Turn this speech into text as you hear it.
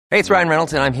Hey, it's Ryan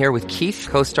Reynolds, and I'm here with Keith,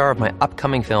 co-star of my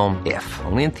upcoming film, If,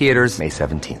 only in theaters May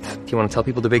 17th. Do you want to tell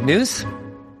people the big news?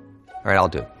 All right, I'll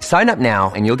do it. Sign up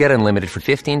now and you'll get unlimited for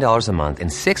 $15 a month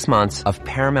and 6 months of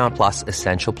Paramount Plus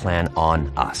Essential Plan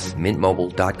on us.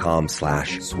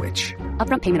 MintMobile.com/switch.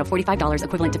 Upfront payment of $45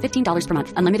 equivalent to $15 per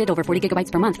month. Unlimited over 40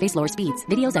 gigabytes per month. Face lower speeds.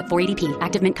 Videos at 480p.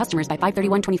 Active Mint customers by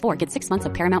 531.24 get 6 months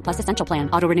of Paramount Plus Essential Plan.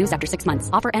 Auto renews after 6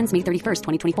 months. Offer ends May 31st,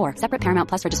 2024. Separate Paramount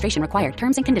Plus registration required.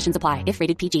 Terms and conditions apply if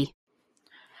rated PG.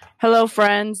 Hello,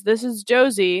 friends. This is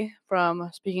Josie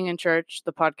from Speaking in Church,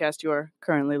 the podcast you are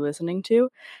currently listening to.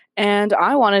 And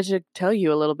I wanted to tell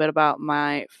you a little bit about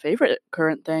my favorite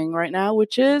current thing right now,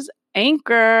 which is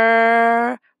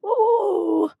Anchor.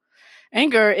 Woo!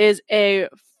 Anchor is a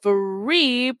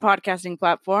free podcasting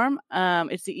platform.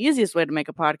 It's the easiest way to make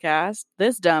a podcast.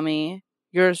 This dummy,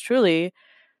 yours truly,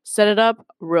 set it up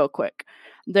real quick.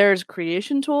 There's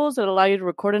creation tools that allow you to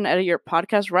record and edit your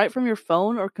podcast right from your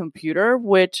phone or computer,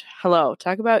 which, hello,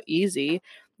 talk about easy.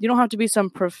 You don't have to be some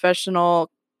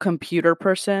professional computer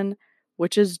person,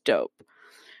 which is dope.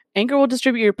 Anchor will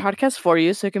distribute your podcast for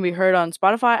you so it can be heard on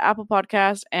Spotify, Apple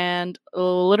Podcasts, and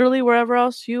literally wherever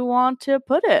else you want to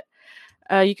put it.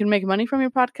 You can make money from your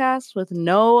podcast with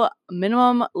no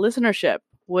minimum listenership,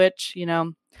 which, you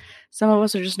know, some of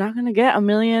us are just not going to get 1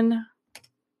 million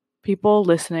people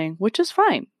listening, which is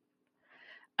fine.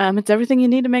 It's everything you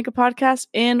need to make a podcast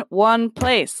in one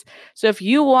place. So if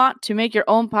you want to make your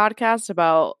own podcast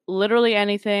about literally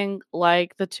anything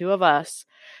like the two of us,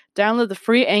 download the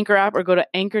free Anchor app or go to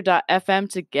anchor.fm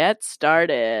to get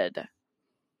started.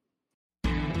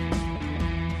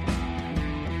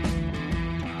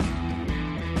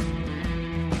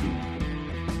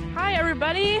 Hi,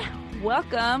 everybody.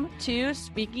 Welcome to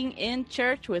Speaking in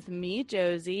Church with me,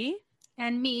 Josie.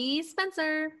 And me,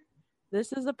 Spencer.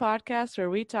 This is a podcast where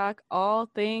we talk all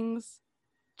things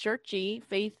churchy,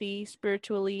 faithy,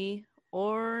 spiritually,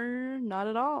 or not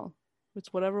at all.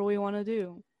 It's whatever we want to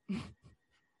do.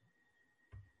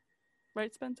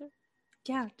 Right, Spencer?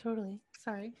 Yeah, totally.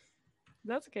 Sorry.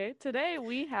 That's okay. Today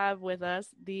we have with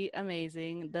us the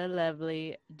amazing, the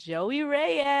lovely Joey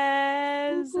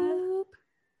Reyes. Whoop, whoop.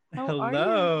 How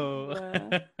Hello. are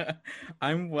you?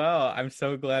 I'm well. I'm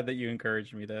so glad that you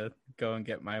encouraged me to go and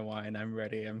get my wine. I'm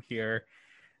ready. I'm here.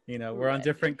 You know, we're on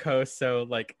different coasts, so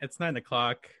like it's 9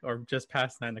 o'clock or just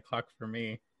past 9 o'clock for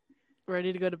me.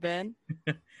 Ready to go to bed?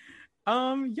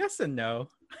 Yes and no.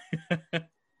 That's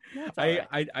all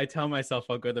right. I tell myself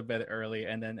I'll go to bed early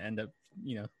and then end up,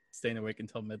 you know, staying awake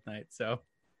until midnight. So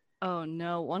Oh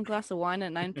no, 1 glass of wine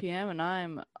at 9 p.m. and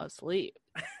I'm asleep.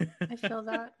 I feel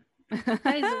that.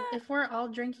 Guys, if we're all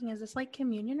drinking, is this like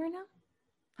communion right now?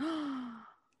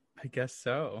 I guess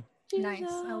so. Nice.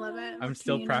 I love it. I'm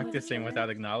still Communion practicing with without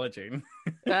acknowledging.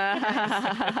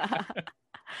 I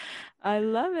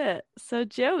love it. So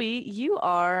Joey, you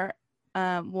are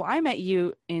well, I met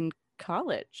you in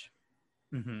college.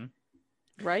 Mm-hmm.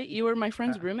 Right? You were my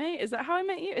friend's roommate. Is that how I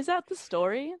met you? Is that the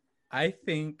story? I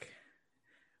think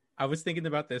I was thinking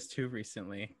about this too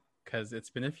recently because it's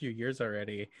been a few years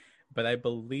already, but I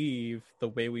believe the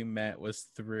way we met was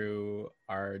through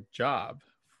our job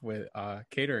with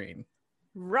catering.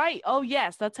 Right. Oh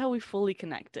yes, that's how we fully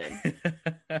connected.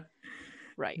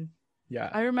 Right. Yeah.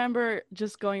 I remember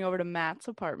just going over to Matt's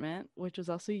apartment, which was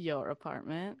also your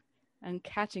apartment, and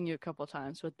catching you a couple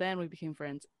times, but then we became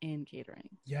friends in catering.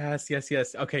 Yes.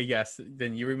 Okay, yes.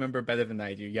 Then you remember better than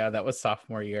I do. Yeah, that was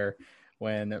sophomore year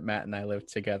when Matt and I lived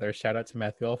together. Shout out to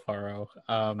Matthew Alfaro.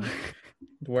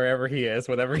 Wherever he is,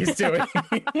 whatever he's doing.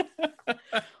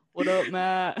 What up,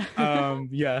 Matt?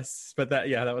 Yes, but that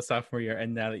was sophomore year,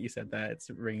 and now that you said that,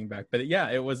 it's ringing back. But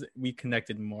yeah, we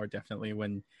connected more definitely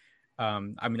when I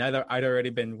mean I'd already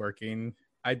been working.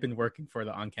 I'd been working for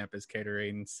the on-campus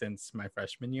catering since my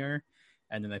freshman year,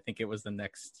 and then I think it was the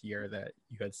next year that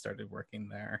you had started working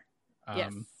there.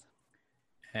 Yes.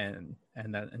 And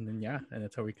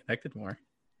that's how we connected more.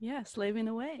 Yeah, slaving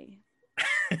away.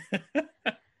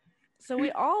 So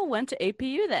we all went to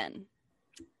APU then.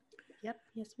 Yep.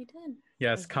 Yes, we did.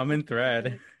 Yes, common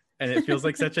thread. And it feels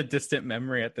like such a distant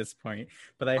memory at this point.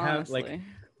 But I have like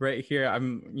right here,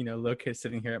 I'm, you know, located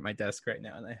sitting here at my desk right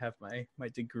now, and I have my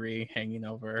degree hanging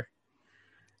over,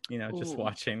 you know, just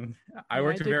watching. I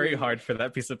worked very hard for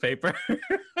that piece of paper.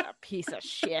 A piece of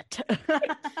shit.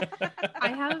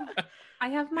 I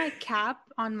have my cap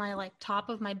on my like top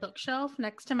of my bookshelf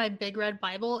next to my big red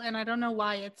Bible, and I don't know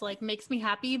why. It's like makes me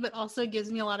happy, but also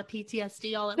gives me a lot of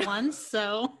PTSD all at once.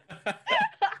 So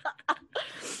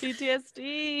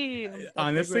PTSD.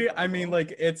 Honestly, I mean,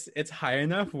 like it's high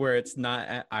enough where it's not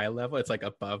at eye level. It's like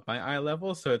above my eye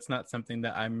level, so it's not something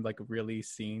that I'm like really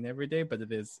seeing every day, but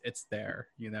it's there,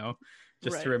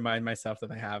 just to remind myself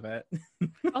that I have it.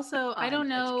 Also, I don't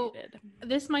know. Uneducated.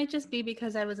 This might just be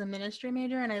because I was a ministry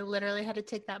major and I literally had to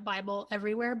take that Bible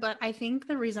everywhere. But I think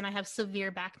the reason I have severe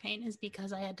back pain is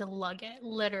because I had to lug it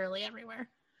literally everywhere.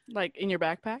 Like in your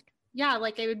backpack? Yeah,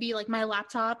 like it would be like my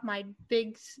laptop, my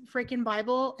big freaking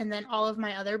Bible, and then all of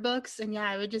my other books. And yeah,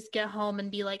 I would just get home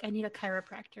and be like, I need a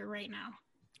chiropractor right now.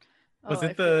 Was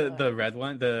it the red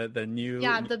one, the new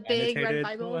the big red annotated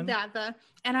Bible? one? Yeah, the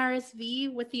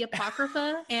NRSV with the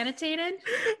Apocrypha annotated.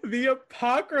 The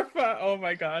Apocrypha. Oh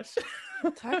my gosh.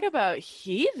 Talk about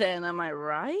heathen, am I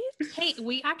right? Hey,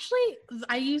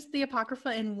 I used the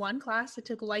Apocrypha in one class. I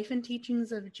took Life and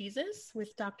Teachings of Jesus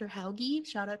with Dr. Hauge.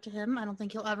 Shout out to him. I don't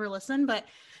think he'll ever listen, but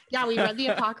yeah, we read the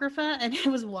Apocrypha and it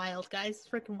was wild, guys.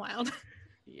 Freaking wild.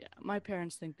 Yeah, my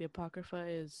parents think the Apocrypha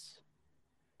is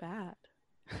bad.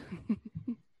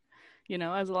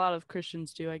 As a lot of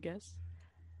Christians do, I guess.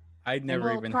 I'd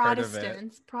never even heard of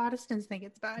it. Protestants think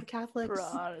it's bad.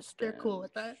 Catholics, they're cool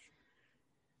with that.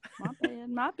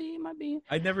 Might be.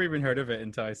 I'd never even heard of it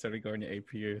until I started going to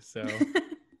APU. So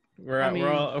we're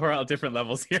all different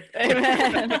levels here.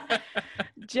 Amen.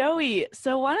 Joey,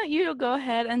 so why don't you go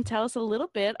ahead and tell us a little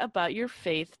bit about your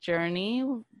faith journey,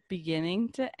 beginning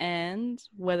to end,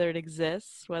 whether it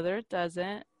exists, whether it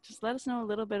doesn't. Just let us know a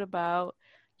little bit about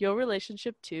your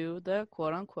relationship to the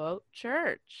quote-unquote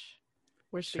church.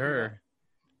 Sure.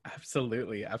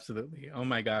 Absolutely. Oh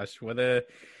my gosh.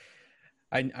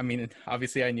 I mean,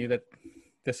 obviously I knew that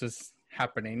this was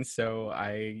happening. So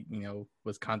I,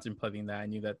 was contemplating that. I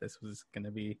knew that this was going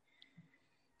to be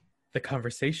the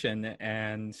conversation,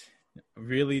 and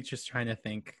really just trying to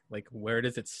think, like, where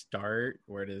does it start?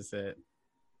 Where does it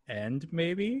end?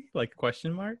 Maybe, like,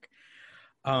 question mark.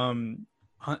 And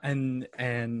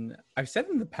I've said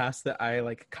in the past that I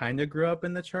like kind of grew up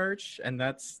in the church, and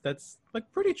that's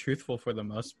like pretty truthful for the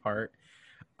most part.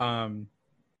 My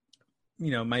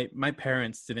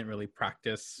parents didn't really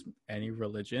practice any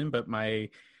religion, but my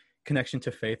connection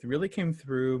to faith really came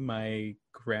through my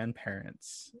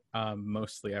grandparents,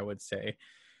 mostly, I would say.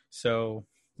 So,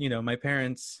 my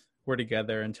parents were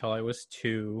together until I was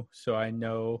 2, so I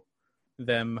know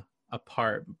them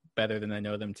apart better than I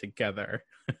know them together.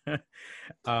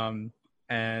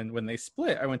 And when they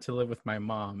split, I went to live with my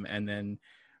mom, and then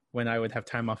when I would have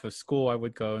time off of school, I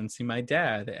would go and see my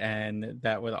dad, and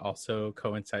that would also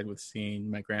coincide with seeing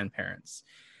my grandparents.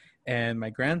 And my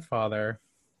grandfather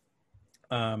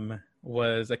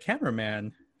was a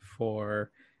cameraman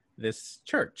for this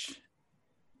church,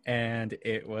 and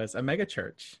it was a mega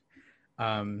church.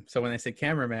 So when I say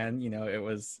cameraman, it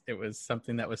was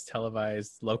something that was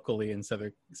televised locally in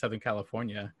Southern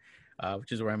California,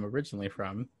 which is where I'm originally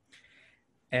from.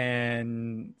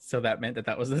 And so that meant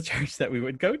that was the church that we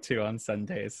would go to on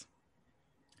Sundays.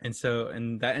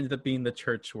 And that ended up being the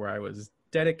church where I was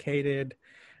dedicated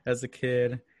as a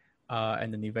kid,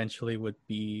 and then eventually would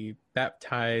be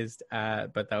baptized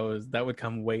at, but that would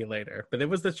come way later. But it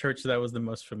was the church that I was the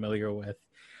most familiar with.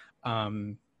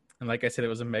 And like I said, it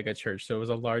was a mega church. So it was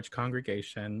a large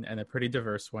congregation and a pretty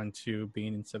diverse one too,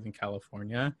 being in Southern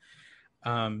California.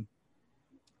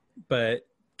 But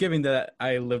given that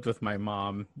I lived with my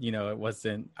mom, I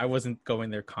wasn't going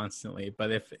there constantly.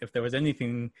 But if there was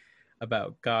anything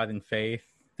about God and faith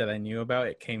that I knew about,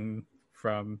 it came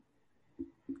from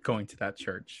going to that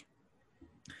church.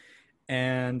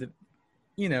 And,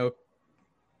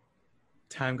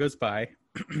 time goes by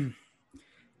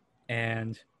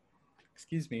and,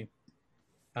 excuse me,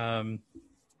 I'm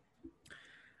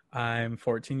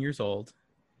 14 years old,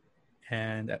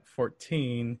 and at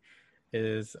 14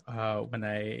 is when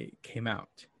I came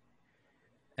out.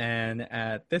 And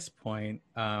at this point,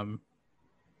 like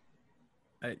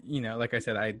I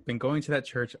said, I'd been going to that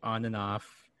church on and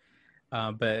off,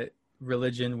 but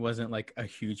religion wasn't like a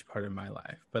huge part of my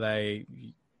life. But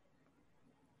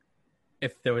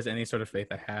if there was any sort of faith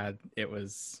I had, it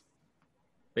was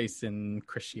based in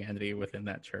Christianity within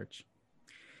that church.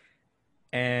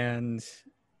 And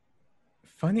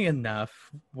funny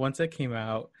enough, once I came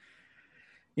out,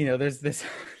 there's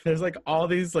like all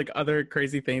these like other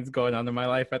crazy things going on in my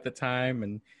life at the time,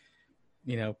 and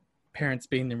parents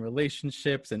being in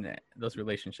relationships and those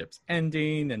relationships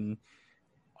ending, and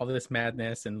all this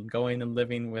madness, and going and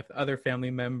living with other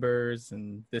family members,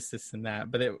 and this and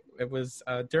that. But it was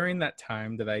during that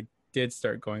time that I did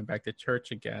start going back to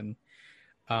church again.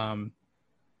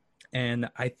 And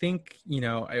I think,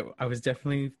 I was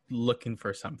definitely looking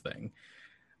for something.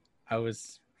 I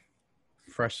was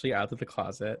freshly out of the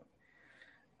closet.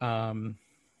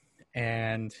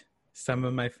 And some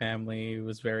of my family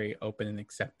was very open and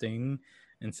accepting,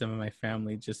 and some of my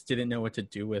family just didn't know what to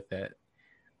do with it,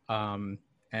 and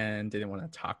didn't want to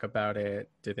talk about it.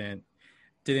 Didn't.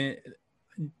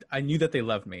 I knew that they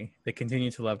loved me. They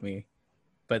continued to love me,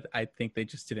 but I think they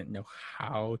just didn't know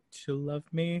how to love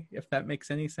me, if that makes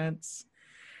any sense.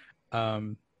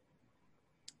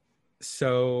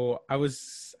 So I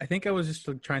think I was just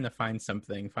trying to find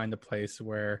a place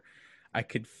where I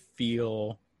could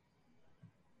feel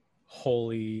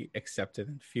wholly accepted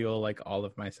and feel like all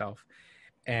of myself.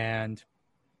 And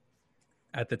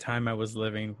at the time I was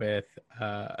living with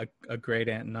a great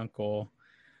aunt and uncle,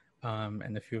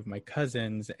 and a few of my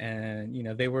cousins, and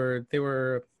they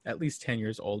were at least 10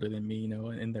 years older than me,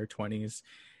 in their 20s,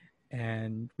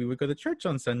 and we would go to church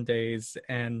on Sundays,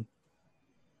 and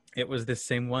it was the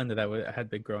same one that I had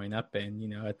been growing up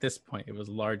in. At this point it was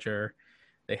larger.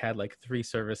 They had like 3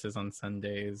 services on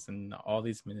Sundays and all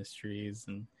these ministries,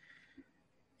 and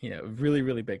really,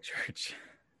 really big church.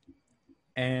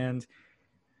 And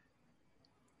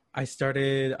I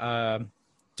started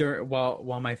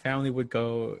while my family would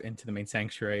go into the main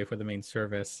sanctuary for the main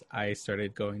service, I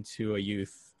started going to a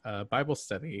youth Bible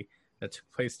study that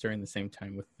took place during the same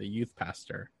time with the youth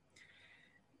pastor.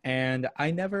 And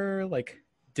I never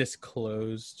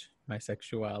disclosed my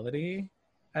sexuality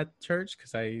at church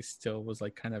because I still was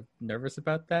kind of nervous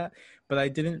about that, but I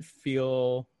didn't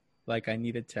feel like I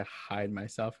needed to hide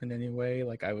myself in any way.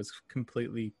 I was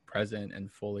completely present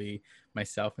and fully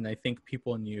myself, and I think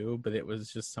people knew, but it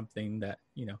was just something that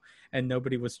and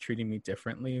nobody was treating me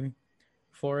differently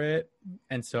for it,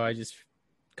 and so I just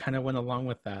kind of went along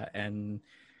with that. And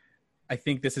I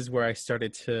think this is where I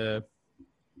started to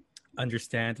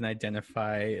understand and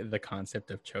identify the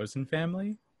concept of chosen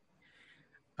family,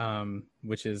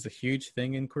 which is a huge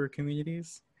thing in queer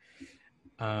communities.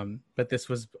 But this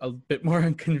was a bit more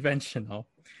unconventional,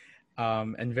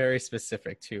 and very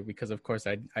specific too, because of course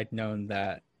I'd known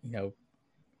that,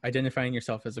 identifying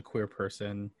yourself as a queer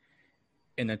person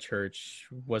in a church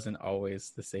wasn't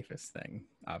always the safest thing,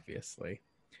 obviously.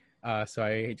 So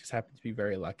I just happened to be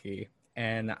very lucky,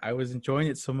 and I was enjoying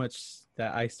it so much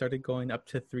that I started going up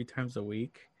to 3 times a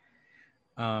week.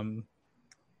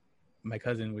 My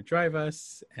cousin would drive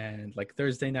us, and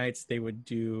Thursday nights they would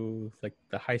do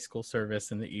the high school service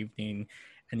in the evening,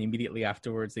 and immediately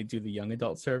afterwards they do the young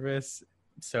adult service.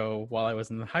 So while I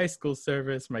was in the high school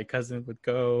service, my cousin would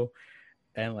go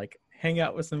and hang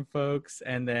out with some folks,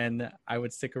 and then I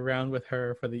would stick around with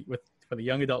her for the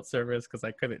young adult service because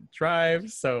I couldn't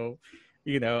drive. So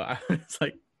I was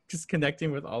just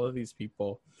connecting with all of these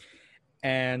people,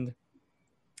 and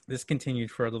this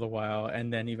continued for a little while,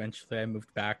 and then eventually I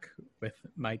moved back with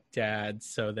my dad,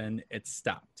 so then it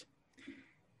stopped.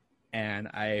 And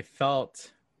I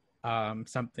felt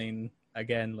something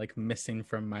again missing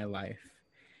from my life.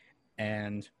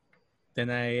 And then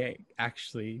I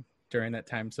actually, during that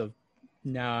time, so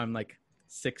now I'm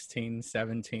 16,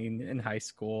 17 in high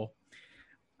school,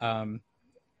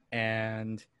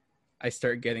 and I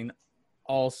start getting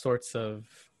all sorts of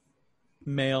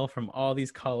mail from all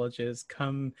these colleges.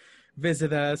 Come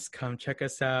visit us, come check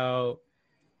us out,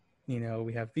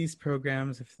 we have these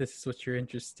programs if this is what you're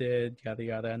interested, yada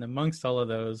yada. And amongst all of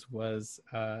those was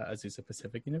Azusa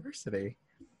Pacific University.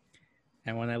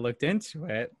 And when I looked into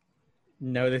it,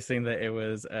 noticing that it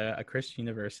was a Christian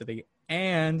university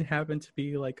and happened to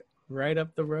be right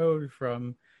up the road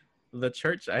from the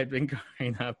church I'd been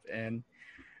growing up in,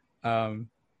 I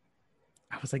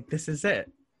was like, this is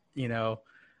it.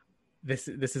 This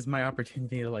is my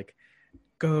opportunity to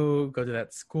go to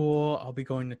that school. I'll be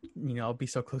going to, I'll be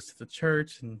so close to the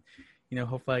church, and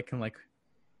hopefully I can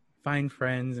find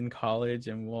friends in college,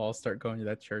 and we'll all start going to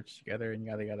that church together, and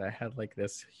yada yada. I had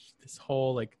this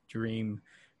whole dream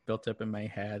built up in my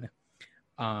head.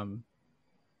 I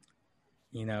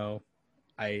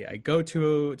go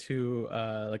to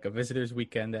a visitors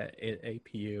weekend at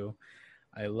APU.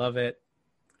 I love it.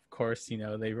 Of course,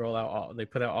 they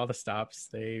put out all the stops.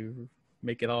 They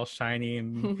make it all shiny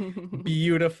and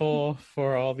beautiful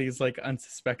for all these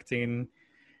unsuspecting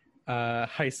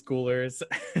high schoolers.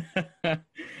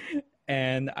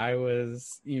 And I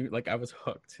was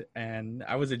hooked, and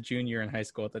I was a junior in high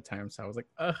school at the time. So I was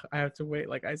I have to wait.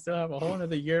 I still have a whole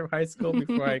another year of high school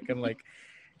before I can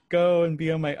go and be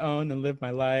on my own and live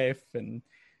my life and,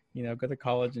 go to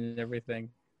college and everything.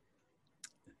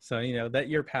 So, that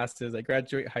year passes. I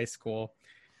graduate high school.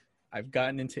 I've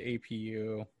gotten into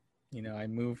APU. I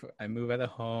move out of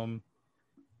home.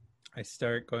 I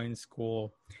start going to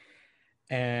school,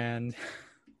 and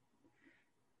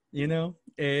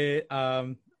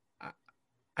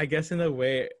I guess in a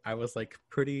way I was like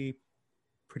pretty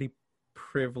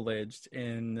privileged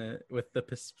in with the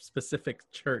specific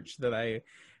church that I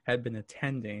had been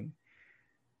attending,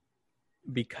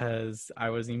 because I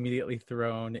was immediately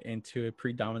thrown into a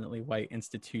predominantly white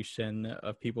institution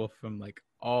of people from like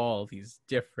all these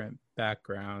different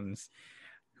backgrounds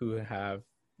who have,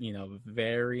 you know,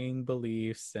 varying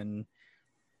beliefs. And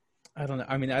I don't know.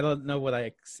 I mean, I don't know what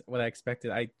I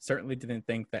expected. I certainly didn't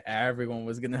think that everyone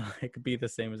was gonna like be the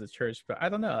same as a church, but I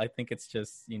don't know. I think it's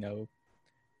just, you know,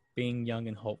 being young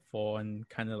and hopeful and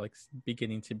kind of like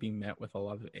beginning to be met with a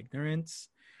lot of ignorance.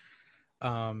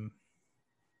 Um,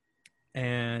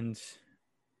 and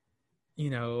you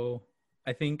know,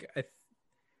 I think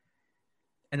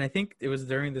and I think it was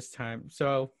during this time.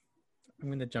 So I'm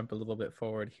going to jump a little bit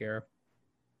forward here.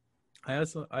 I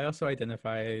also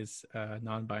identify as a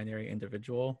non-binary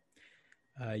individual.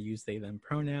 Use they them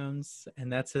pronouns,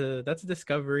 and that's a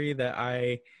discovery that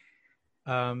I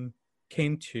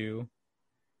came to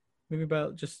maybe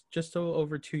about just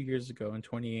over 2 years ago in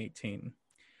 2018.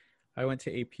 I went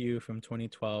to APU from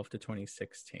 2012 to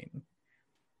 2016,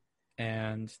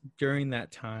 and during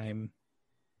that time,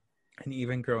 and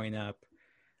even growing up,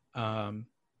 um,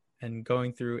 and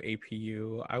going through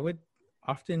APU, I would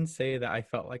often say that I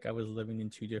felt like I was living in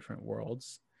two different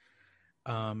worlds,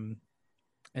 um,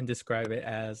 and describe it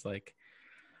as like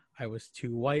I was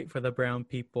too white for the brown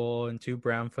people and too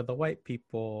brown for the white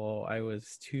people. I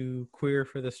was too queer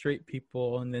for the straight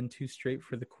people and then too straight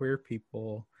for the queer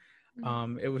people.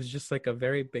 It was just like a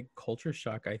very big culture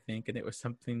shock, I think. And it was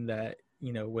something that,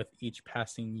 you know, with each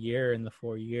passing year in the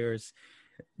 4 years,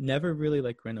 never really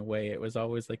like went away. It was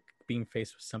always like being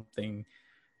faced with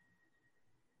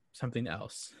something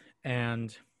else.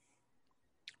 And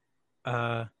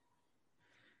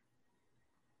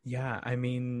yeah, I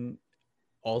mean,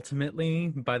 ultimately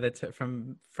by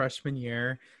from freshman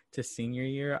year to senior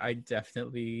year, I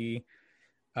definitely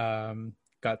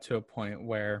got to a point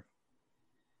where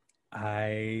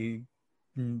I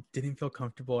didn't feel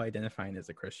comfortable identifying as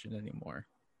a Christian anymore.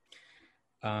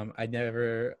 I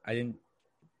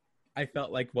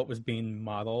felt like what was being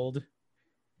modeled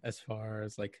as far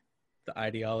as like the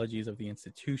ideologies of the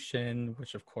institution,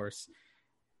 which of course,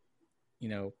 you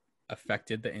know,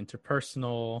 affected the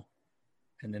interpersonal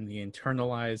and then the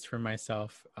internalized for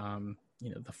myself. You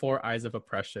know, the four eyes of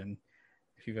oppression,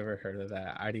 if you've ever heard of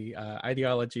that: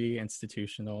 ideology,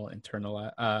 institutional,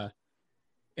 interpersonal,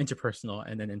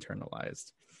 and then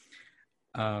internalized.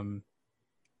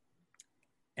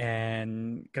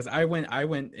 And because I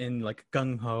went in like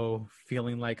gung-ho,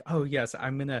 feeling like, oh yes,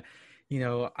 I'm gonna, you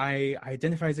know, I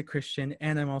identify as a Christian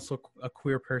and I'm also a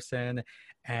queer person,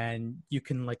 and you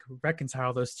can like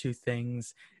reconcile those two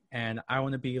things, and I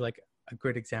want to be like a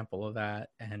great example of that,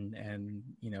 and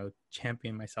you know,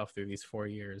 champion myself through these 4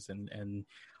 years, and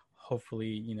hopefully,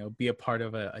 you know, be a part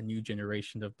of a new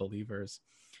generation of believers.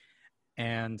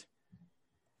 And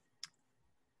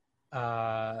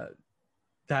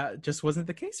that just wasn't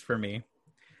the case for me.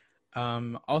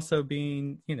 Also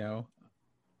being, you know,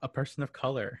 a person of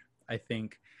color, I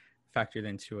think factored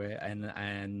into it.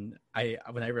 And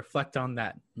when I reflect on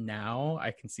that now,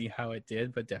 I can see how it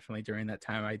did, but definitely during that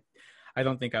time, I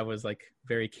don't think I was like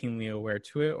very keenly aware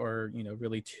to it, or, you know,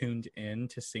 really tuned in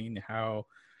to seeing how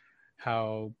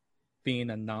being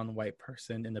a non-white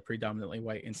person in the predominantly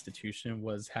white institution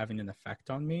was having an effect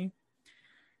on me.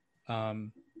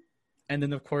 And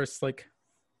then of course, like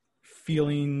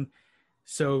feeling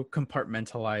so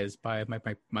compartmentalized by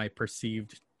my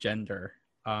perceived gender.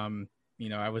 You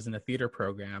know, I was in a theater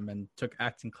program and took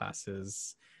acting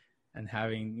classes, and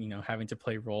having to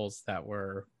play roles that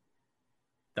were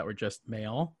just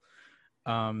male,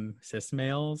 cis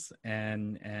males,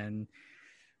 and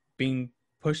being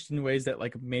pushed in ways that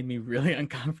like made me really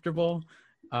uncomfortable.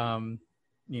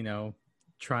 You know,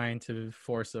 trying to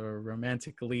force a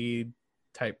romantic lead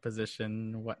type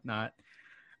position, whatnot.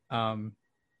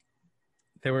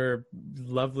 There were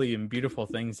lovely and beautiful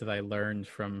things that I learned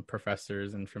from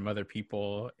professors and from other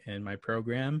people in my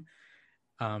program.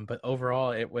 But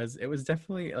overall, it was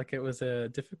definitely like, it was a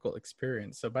difficult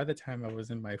experience. So by the time I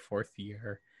was in my 4th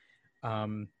year,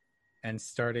 and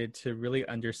started to really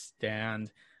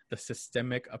understand the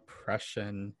systemic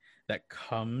oppression that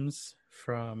comes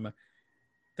from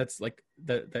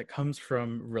that comes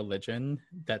from religion,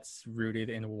 that's rooted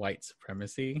in white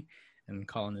supremacy and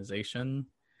colonization,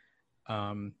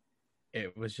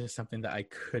 it was just something that I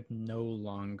could no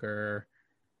longer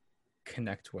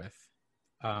connect with.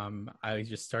 I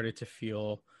just started to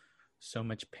feel so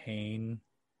much pain,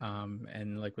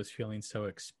 and like was feeling so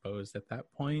exposed at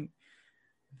that point,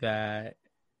 that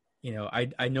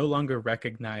I no longer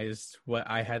recognized what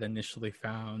I had initially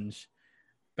found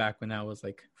back when I was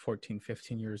like 14,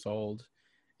 15 years old,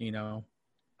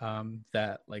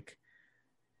 that like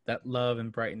that love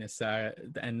and brightness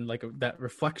and like that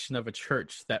reflection of a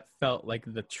church that felt like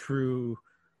a true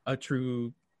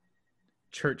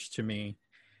church to me,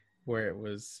 where it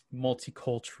was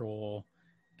multicultural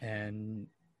and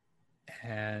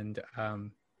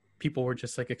people were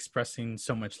just like expressing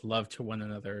so much love to one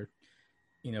another,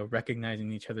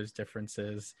 recognizing each other's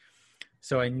differences.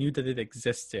 So I knew that it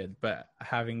existed, but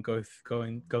having going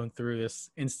through this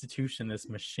institution, this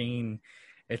machine,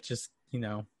 it just,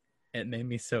 it made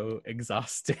me so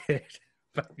exhausted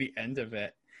by the end of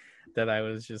it that I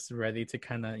was just ready to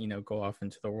kind of, go off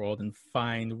into the world and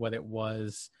find what it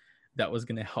was that was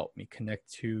going to help me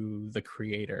connect to the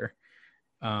creator,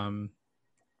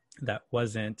 that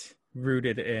wasn't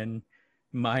rooted in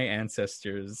my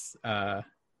ancestors'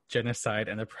 genocide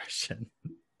and oppression.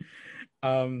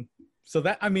 So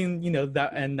that, that,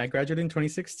 and I graduated in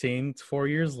 2016. It's 4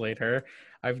 years later.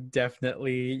 I've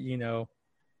definitely,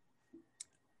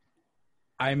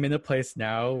 I'm in a place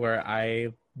now where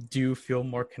I do feel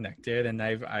more connected, and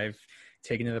I've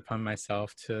taken it upon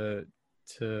myself to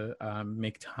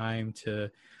make time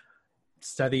to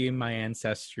study my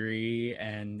ancestry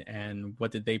and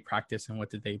what did they practice and what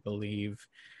did they believe,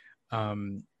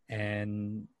 and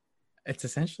it's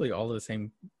essentially all the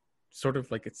same, sort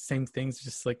of like it's same things,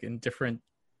 just like in different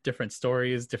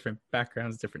stories, different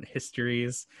backgrounds, different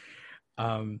histories.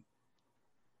 But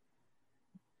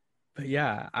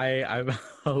yeah, I'm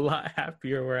a lot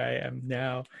happier where I am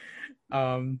now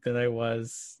than I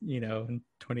was, in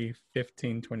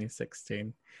 2015,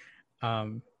 2016.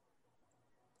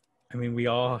 We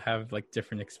all have like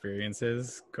different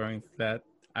experiences going through that.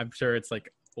 I'm sure it's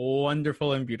like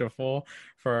wonderful and beautiful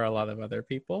for a lot of other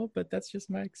people, but that's just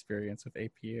my experience with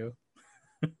APU.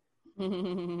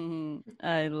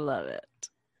 I love it.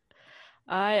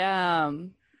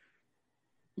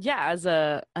 Yeah, as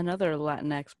another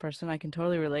Latinx person, I can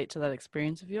totally relate to that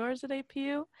experience of yours at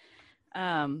APU.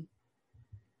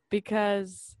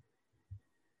 Because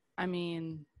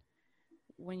when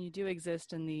you do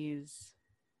exist in these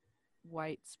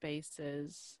white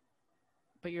spaces,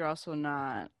 but you're also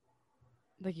not,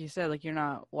 like you said, like you're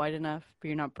not white enough, but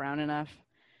you're not brown enough,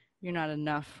 you're not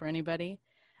enough for anybody.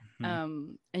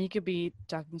 And you could be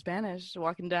talking Spanish,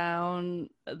 walking down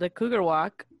the Cougar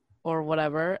Walk or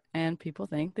whatever, and people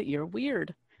think that you're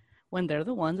weird when they're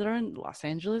the ones that are in Los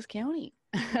Angeles County.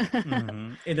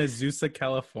 In Azusa,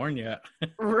 California.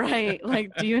 Right.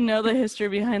 Like, do you know the history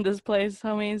behind this place,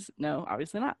 homies? No,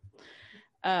 obviously not.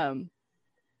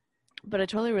 But I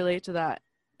totally relate to that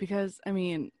because,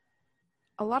 a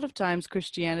lot of times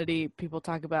Christianity, people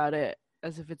talk about it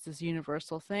as if it's this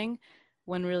universal thing,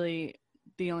 when really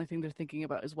the only thing they're thinking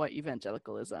about is white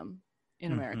evangelicalism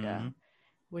in America,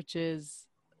 which is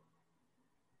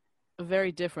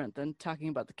very different than talking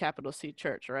about the capital C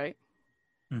church, right?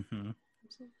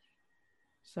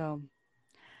 So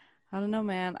I don't know,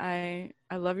 man. I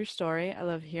love your story. I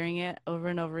love hearing it over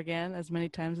and over again, as many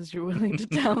times as you're willing to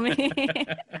tell me.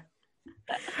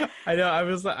 I know.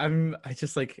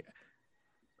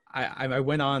 I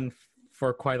went on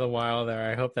for quite a while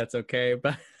there. I hope that's okay,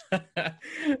 but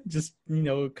just,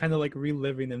 kind of like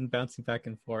reliving and bouncing back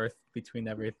and forth between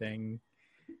everything.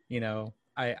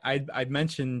 I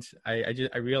mentioned,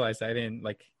 I realized I didn't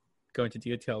like go into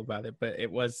detail about it, but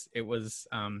it was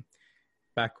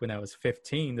back when I was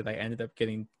 15 that I ended up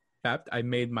getting I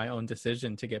made my own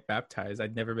decision to get baptized.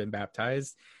 I'd never been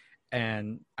baptized,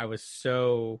 and I was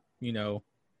so,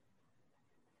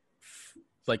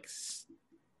 like,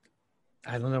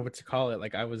 I don't know what to call it.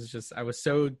 Like, I was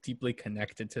so deeply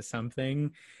connected to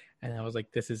something, and I was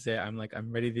like, this is it. I'm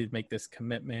ready to make this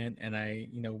commitment. And I,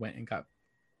 went and got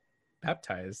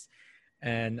baptized,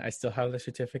 and I still have the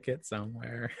certificate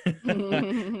somewhere.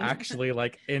 Actually,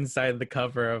 like inside the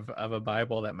cover of a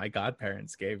Bible that my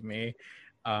godparents gave me,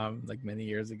 like many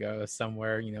years ago,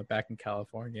 somewhere, back in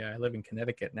California. I live in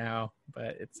Connecticut now,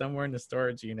 but it's somewhere in the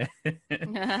storage unit.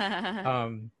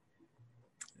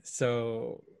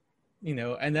 So,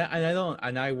 and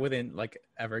I wouldn't like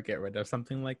ever get rid of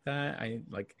something like that. I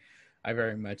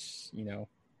very much,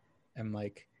 am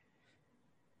like,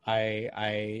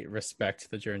 I respect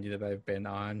the journey that I've been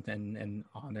on and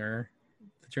honor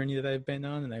the journey that I've been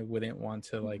on, and I wouldn't want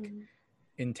to like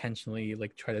intentionally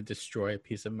like try to destroy a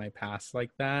piece of my past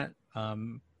like that,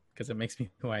 because it makes me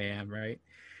who I am, right?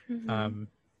 And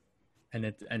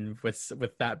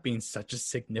with that being such a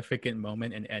significant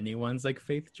moment in anyone's like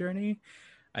faith journey,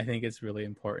 I think it's really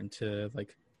important to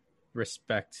like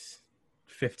respect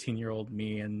 15-year-old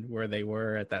me and where they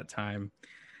were at that time.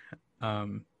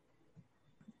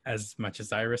 As much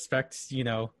as I respect,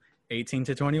 18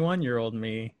 to 21-year-old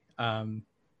me,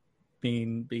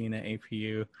 being an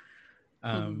APU.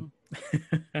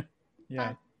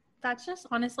 Yeah. That's just,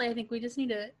 honestly, I think we just need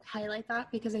to highlight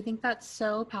that, because I think that's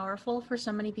so powerful for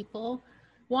so many people.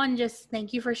 One, just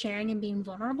thank you for sharing and being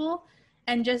vulnerable,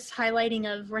 and just highlighting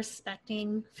of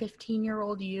respecting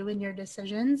 15-year-old you and your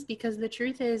decisions, because the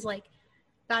truth is, like,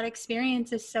 that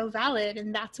experience is so valid,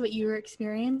 and that's what you were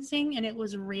experiencing, and it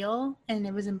was real and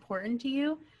it was important to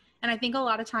you. And I think a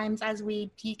lot of times as we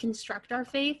deconstruct our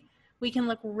faith, we can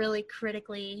look really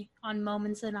critically on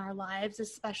moments in our lives,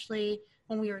 especially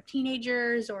when we were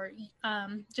teenagers or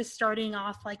just starting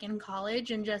off like in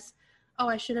college, and just, oh,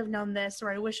 I should have known this,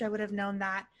 or I wish I would have known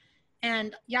that.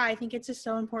 And yeah, I think it's just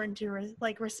so important to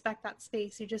respect that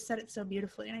space. You just said it so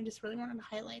beautifully, and I just really wanted to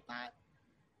highlight that.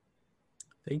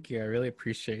 Thank you. I really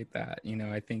appreciate that.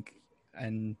 I think,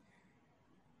 and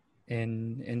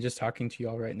just talking to you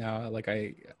all right now, like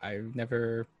I've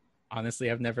never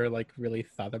like really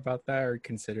thought about that or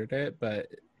considered it, but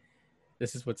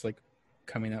this is what's like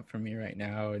coming up for me right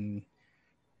now. And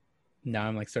now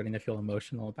I'm like starting to feel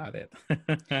emotional about it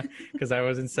because that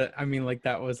was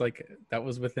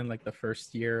within like the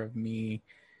first year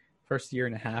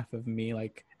and a half of me,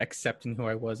 like accepting who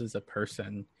I was as a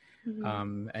person.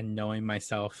 Mm-hmm. And knowing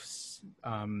myself,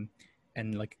 and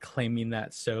like claiming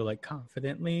that so like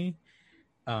confidently,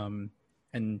 and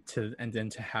then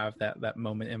to have that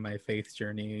moment in my faith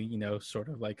journey, sort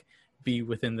of like be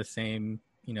within the same,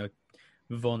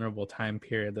 vulnerable time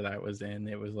period that I was in.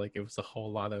 It was a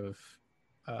whole lot of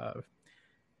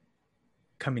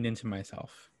coming into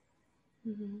myself.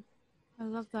 Mm-hmm. I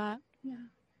love that. Yeah.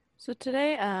 So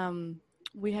today,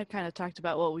 we had kind of talked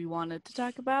about what we wanted to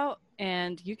talk about,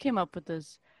 and you came up with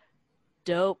this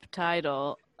dope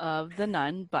title of The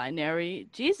Non-Binary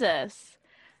Jesus.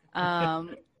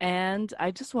 And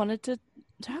I just wanted to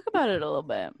talk about it a little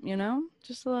bit,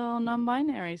 just a little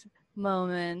non-binary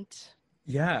moment.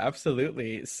 Yeah,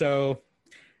 absolutely. So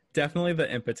definitely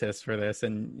the impetus for this.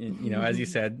 And, as you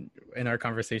said in our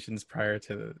conversations prior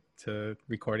to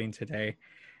recording today,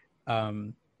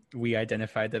 we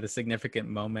identified that a significant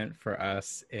moment for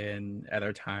us at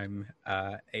our time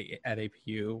at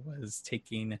APU was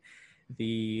taking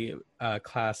the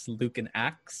class Luke and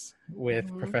Acts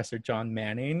with Professor John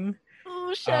Manning.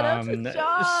 Oh, shout out to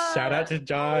John! Shout out to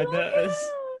John.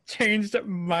 Changed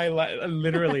my life,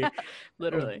 literally.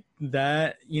 Literally.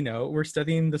 That, we're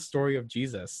studying the story of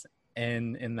Jesus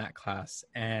in that class,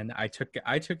 and I took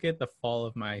it the fall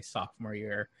of my sophomore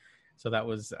year. So that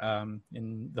was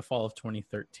in the fall of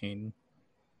 2013.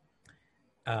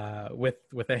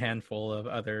 With a handful of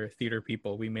other theater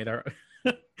people, we made our,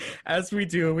 as we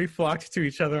do, we flocked to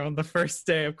each other on the first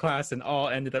day of class and all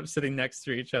ended up sitting next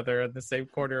to each other in the same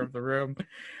corner of the room.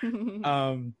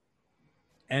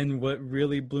 And what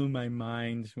really blew my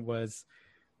mind was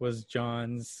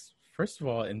John's, first of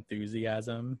all,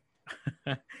 enthusiasm.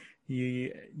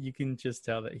 You can just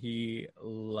tell that he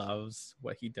loves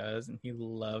what he does, and he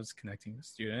loves connecting with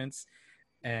students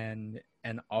and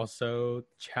also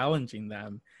challenging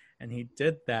them. And he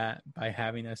did that by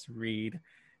having us read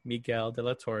Miguel de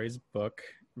la Torre's book,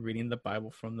 Reading the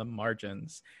Bible from the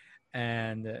Margins.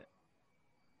 And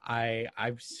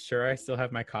I'm sure I still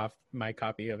have my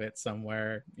copy of it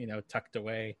somewhere, tucked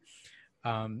away.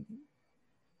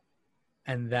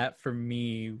 And that for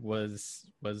me was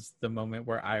the moment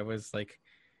where I was like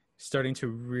starting to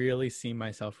really see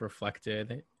myself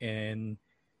reflected in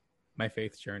my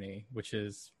faith journey, which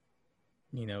is,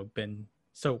 been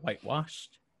so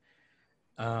whitewashed.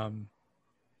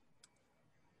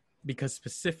 Because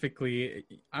specifically,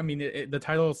 the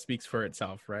title speaks for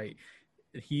itself, right?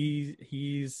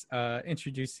 He's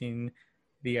introducing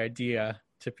the idea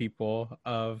to people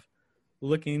of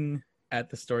looking at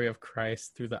the story of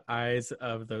Christ through the eyes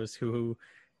of those who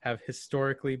have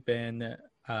historically been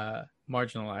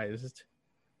marginalized,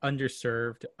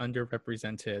 underserved,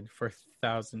 underrepresented for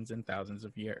thousands and thousands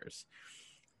of years.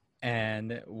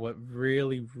 And what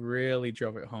really, really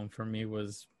drove it home for me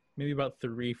was maybe about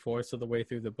 3/4 of the way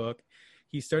through the book,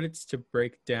 he started to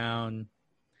break down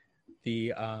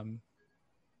the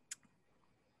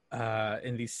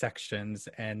in these sections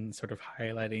and sort of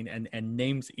highlighting and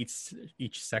names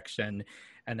each section.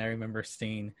 And I remember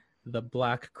seeing the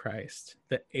Black Christ,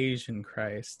 the Asian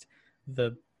Christ,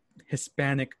 the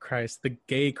Hispanic Christ, the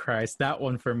gay Christ. That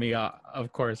one for me,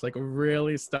 of course, like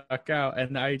really stuck out.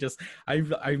 And I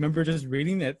remember just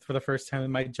reading it for the first time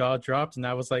and my jaw dropped, and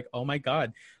I was like, oh my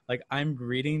God, like I'm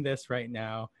reading this right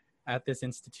now at this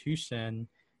institution,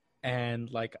 and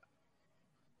like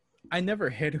I never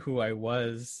hid who I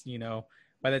was.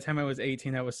 By the time I was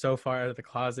 18, I was so far out of the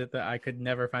closet that I could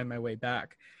never find my way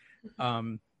back.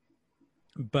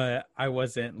 But I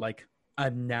wasn't like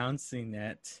announcing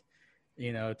it,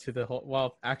 to the whole,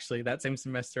 well, actually that same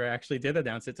semester, I actually did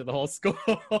announce it to the whole school.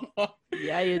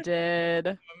 Yeah, you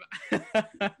did.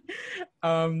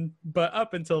 But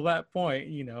up until that point,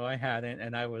 I hadn't,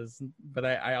 and but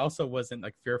I also wasn't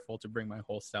like fearful to bring my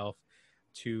whole self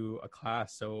to a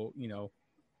class. So,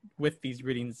 with these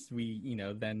readings, we,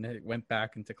 then went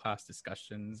back into class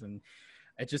discussions, and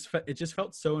it just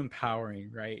felt so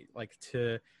empowering, right? Like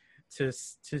to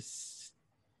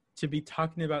be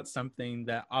talking about something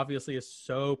that obviously is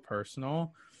so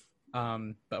personal,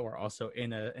 but we're also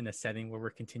in a setting where we're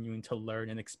continuing to learn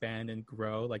and expand and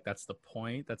grow. Like, that's the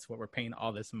point. That's what we're paying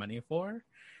all this money for.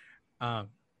 And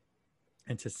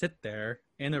to sit there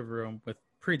in a room with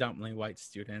predominantly white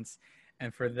students,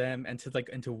 and for them, and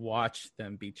to watch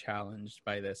them be challenged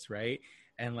by this, right?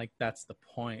 And like, that's the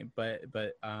point. But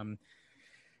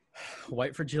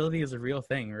white fragility is a real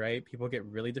thing, right? People get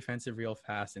really defensive real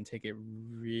fast and take it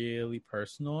really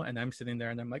personal. And I'm sitting there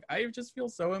and I'm like, I just feel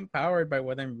so empowered by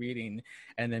what I'm reading.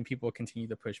 And then people continue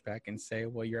to push back and say,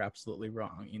 well, you're absolutely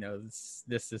wrong.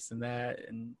 This and that,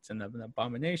 and it's an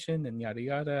abomination, and yada,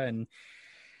 yada. And,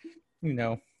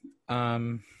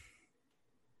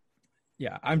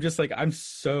 yeah, I'm just like, I'm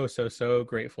so, so, so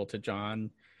grateful to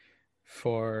John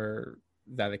for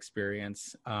that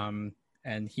experience.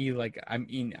 And he, like, I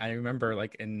remember,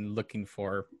 like, in looking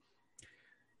for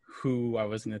who I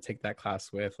was going to take that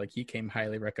class with, like, he came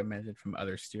highly recommended from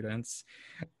other students.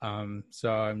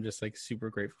 So I'm just like super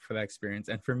grateful for that experience.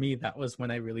 And for me, that was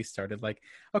when I really started, like,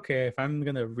 okay, if I'm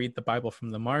going to read the Bible from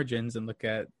the margins and look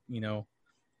at,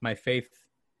 my faith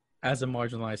as a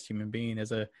marginalized human being,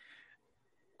 as a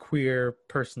queer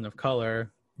person of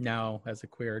color, now as a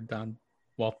queer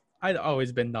I'd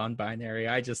always been non-binary.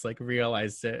 I just like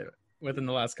realized it within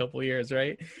the last couple of years,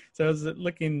 right? So I was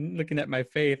looking at my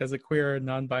faith as a queer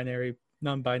non-binary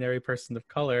person of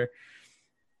color,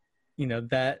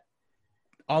 that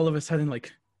all of a sudden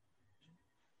like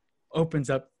opens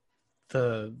up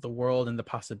the world and the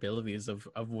possibilities of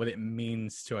what it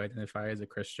means to identify as a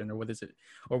Christian, or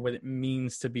what it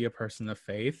means to be a person of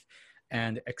faith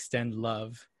and extend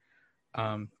love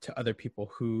to other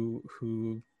people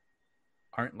who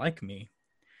aren't like me.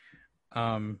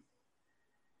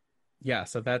 Yeah,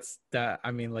 so that's that. I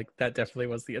mean, like, that definitely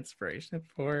was the inspiration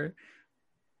for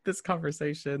this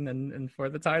conversation and for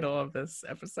the title of this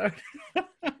episode.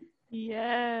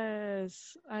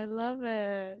 Yes, I love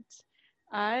it.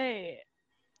 I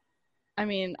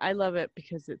mean, I love it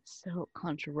because it's so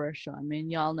controversial. I mean,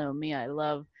 y'all know me. I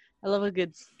love a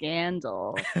good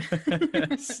scandal.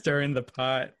 Stirring the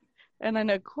pot. And I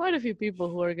know quite a few people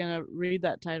who are going to read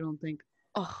that title and think,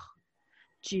 oh,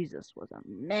 Jesus was a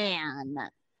man.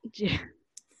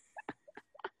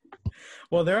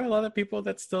 Well, there are a lot of people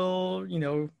that still,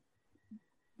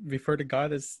 refer to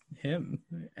God as him.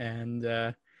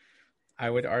 And I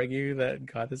would argue that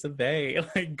God is a they.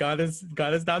 Like, God is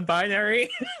non-binary.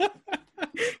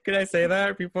 Could I say that?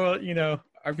 Are people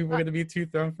going to be too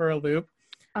thrown for a loop?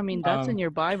 I mean, that's in your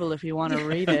Bible if you want to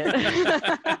read it.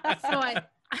 So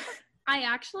I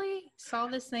actually saw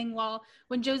this thing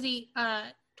when Josie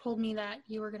told me that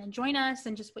you were going to join us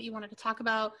and just what you wanted to talk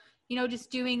about,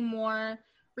 just doing more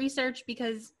research,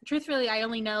 because truthfully, I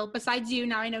only know, besides you,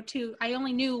 now I know two, I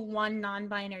only knew one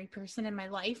non-binary person in my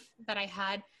life that I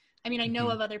had. I mean, I know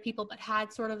of other people, but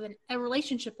had sort of a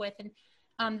relationship with, and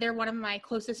they're one of my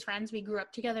closest friends. We grew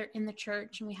up together in the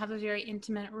church, and we have a very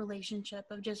intimate relationship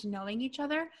of just knowing each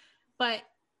other. But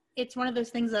it's one of those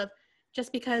things of,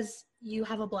 just because you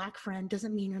have a Black friend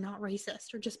doesn't mean you're not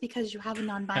racist, or just because you have a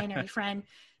non-binary friend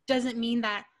doesn't mean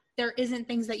that there isn't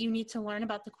things that you need to learn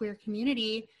about the queer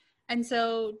community. And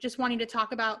so just wanting to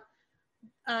talk about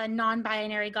a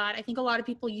non-binary God, I think a lot of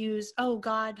people use, oh,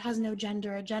 God has no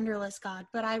gender, a genderless God.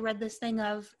 But I read this thing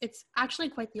of, it's actually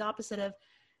quite the opposite of,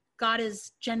 God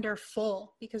is gender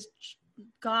full, because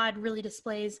God really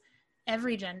displays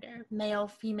every gender, male,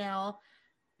 female,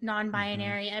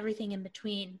 non-binary, everything in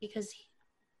between, because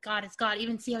God is God.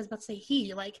 Even see, I was about to say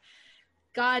he, like,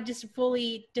 God just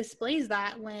fully displays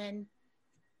that when,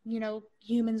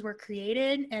 humans were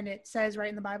created. And it says right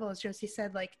in the Bible, as Josie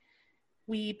said, like,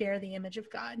 we bear the image of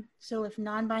God. So if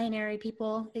non-binary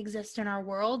people exist in our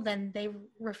world, then they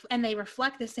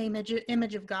reflect the same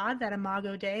image of God, that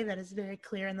Imago Dei that is very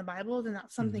clear in the Bible, then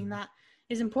that's something that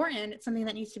is important. It's something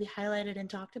that needs to be highlighted and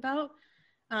talked about.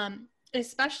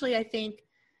 Especially, I think,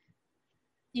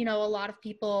 a lot of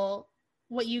people,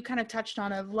 what you kind of touched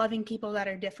on, of loving people that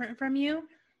are different from you.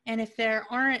 And if there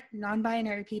aren't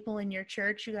non-binary people in your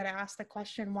church, you got to ask the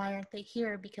question, why aren't they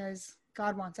here? Because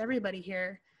God wants everybody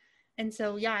here. And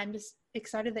so, yeah, I'm just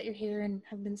excited that you're here and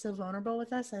have been so vulnerable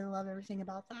with us. I love everything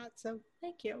about that. So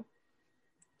thank you.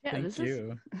 Yeah, Thank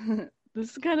you.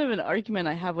 This is kind of an argument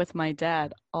I have with my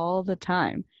dad all the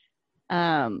time,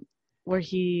 where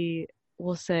he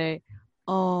will say,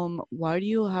 why do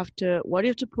you have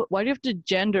to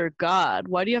gender God?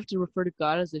 Why do you have to refer to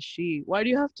God as a she? Why do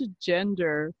you have to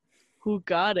gender who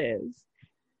God is?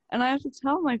 And I have to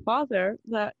tell my father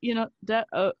that, that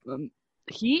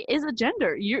he is a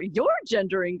gender. You're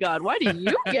gendering God. Why do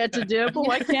you get to do it, but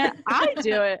why can't I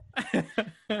do it?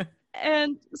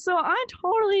 And so I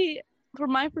totally,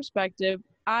 from my perspective,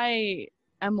 I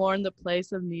am more in the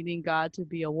place of needing God to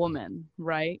be a woman,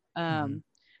 right?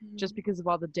 Just because of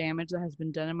all the damage that has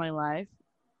been done in my life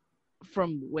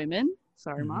from women.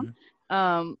 Sorry, Mom.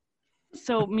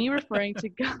 So me referring to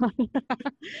God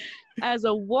as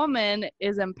a woman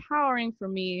is empowering for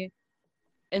me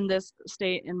in this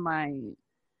state in my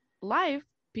life,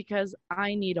 because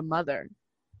I need a mother.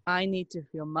 I need to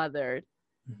feel mothered.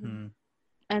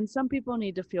 And some people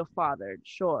need to feel fathered,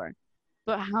 sure.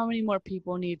 But how many more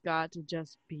people need God to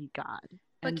just be God?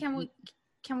 But can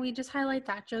we just highlight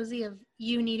that, Josie, of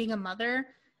you needing a mother?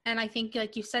 And I think,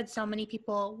 like you said, so many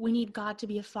people, we need God to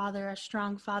be a father, a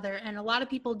strong father. And a lot of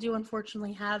people do,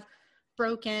 unfortunately, have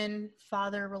broken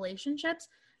father relationships.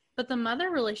 But the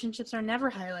mother relationships are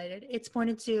never highlighted. It's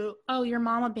pointed to, oh, your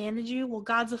mom abandoned you. Well,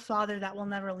 God's a father that will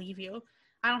never leave you.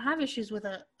 I don't have issues with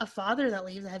a father that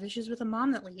leaves. I have issues with a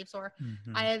mom that leaves. Or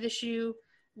I have issue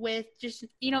with just,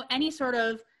 any sort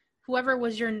of whoever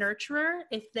was your nurturer.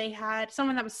 If they had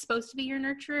someone that was supposed to be your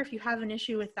nurturer, if you have an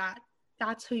issue with that,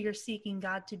 that's who you're seeking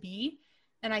God to be.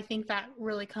 And I think that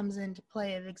really comes into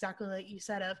play of exactly like you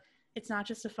said, of it's not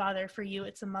just a father for you,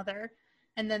 it's a mother.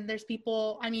 And then there's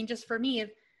people, just for me, if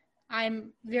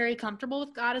I'm very comfortable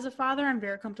with God as a father, I'm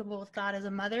very comfortable with God as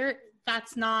a mother.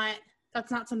 That's not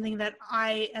something that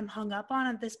I am hung up on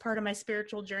at this part of my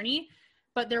spiritual journey.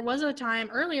 But there was a time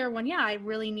earlier when, I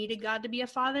really needed God to be a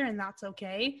father, and that's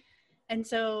okay. And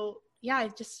so, I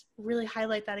just really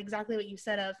highlight that exactly what you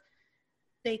said of,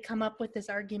 they come up with this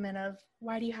argument of,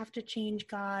 why do you have to change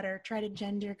God or try to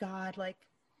gender God? Like,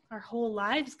 our whole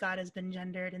lives, God has been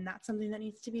gendered, and that's something that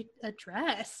needs to be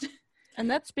addressed. And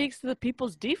that speaks to the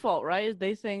people's default, right?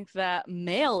 They think that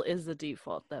male is the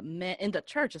default, that men, in the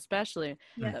church especially,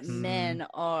 that men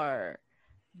are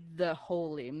the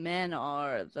holy, men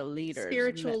are the leaders,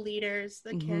 spiritual leaders,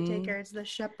 the caretakers, the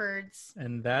shepherds.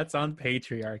 And that's on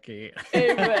patriarchy.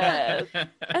 Amen.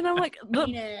 And I'm like,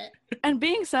 and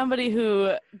being somebody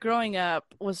who growing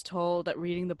up was told that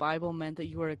reading the Bible meant that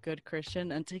you were a good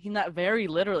Christian, and taking that very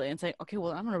literally and saying, okay,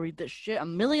 well, I'm going to read this shit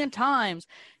 1,000,000 times.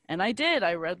 And I did.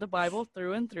 I read the Bible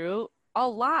through and through a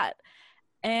lot.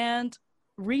 And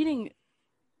reading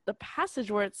the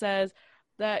passage where it says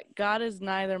that God is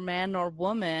neither man nor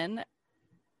woman,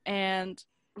 and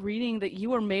reading that you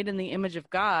were made in the image of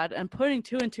God, and putting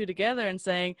 2 and 2 together and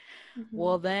saying,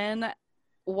 well, then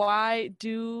why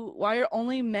are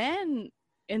only men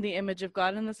in the image of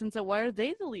God, in the sense that why are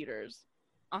they the leaders?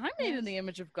 I'm made in the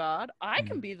image of God. I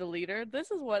can be the leader. This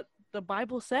is what the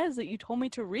Bible says that you told me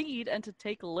to read and to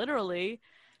take literally.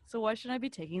 So why should I be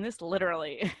taking this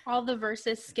literally? All the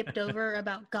verses skipped over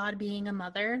about God being a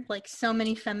mother, like so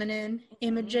many feminine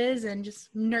images and just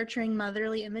nurturing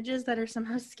motherly images that are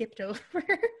somehow skipped over.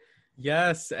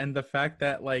 Yes, and the fact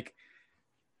that, like,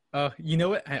 you know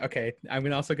what? Okay,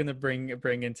 I'm also going to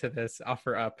bring into this,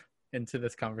 offer up into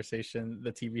this conversation,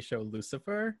 the TV show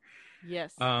Lucifer.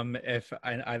 Yes. If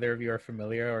either of you are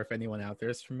familiar, or if anyone out there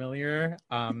is familiar,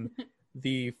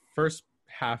 the first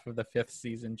half of the 5th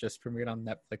season just premiered on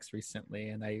Netflix recently,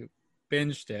 and I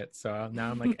binged it. So now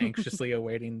I'm like anxiously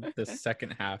awaiting the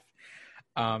second half.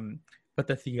 But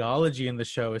the theology in the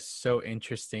show is so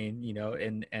interesting,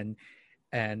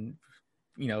 and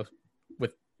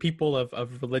with people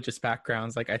of religious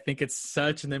backgrounds. Like, I think it's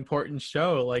such an important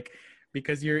show, like,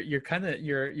 because you're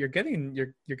getting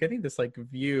this like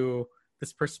view,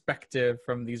 this perspective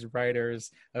from these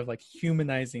writers of like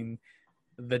humanizing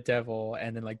the devil,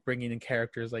 and then like bringing in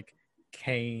characters like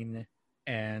Cain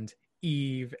and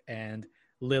Eve and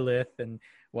Lilith and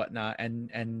whatnot,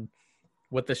 and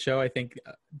what the show I think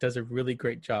does a really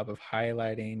great job of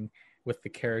highlighting with the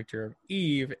character of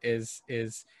Eve is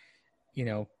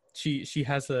she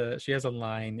has a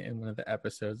line in one of the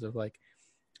episodes of like,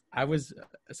 I was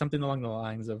something along the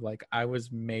lines of like, I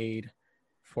was made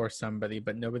for somebody,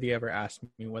 but nobody ever asked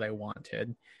me what I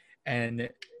wanted. And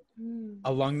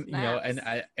along, Snaps.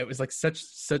 and it was like such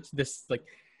this like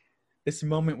this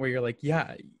moment where you're like,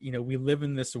 yeah, you know, we live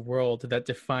in this world that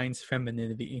defines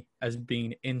femininity as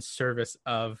being in service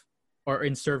of, or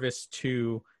in service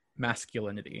to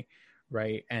masculinity,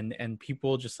 right? And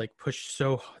people just like push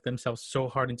themselves so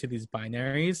hard into these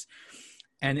binaries,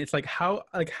 and it's like how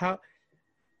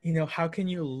you know, how can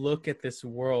you look at this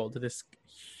world, this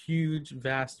huge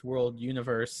vast world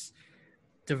universe,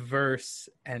 diverse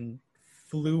and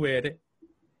fluid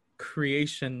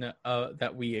creation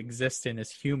that we exist in as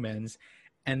humans,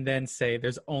 and then say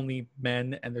there's only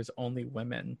men and there's only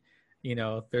women, you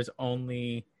know, there's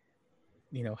only,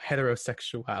 you know,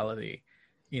 heterosexuality,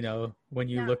 you know, when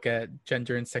you look at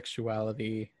gender and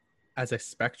sexuality as a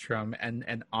spectrum,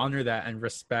 and honor that and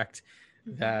respect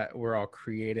that we're all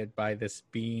created by this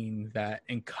being that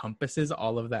encompasses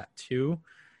all of that too.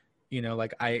 You know,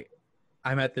 like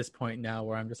I'm at this point now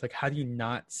where I'm just like, how do you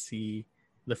not see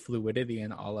the fluidity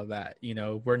in all of that? You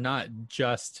know, we're not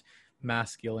just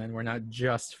masculine, we're not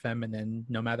just feminine,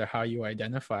 no matter how you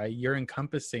identify. You're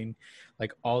encompassing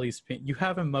like all these, you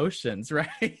have emotions,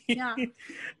 right? Yeah.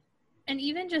 And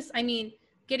even just, I mean,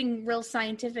 getting real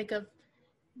scientific, of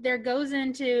there goes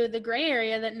into the gray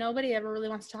area that nobody ever really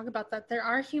wants to talk about, that there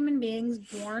are human beings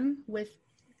born with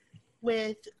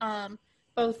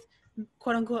both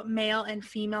quote unquote male and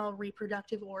female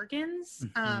reproductive organs.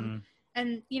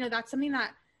 And, you know, that's something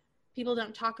that people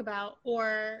don't talk about,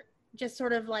 or just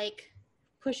sort of like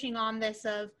pushing on this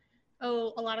of,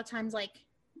 oh, a lot of times like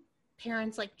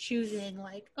parents like choosing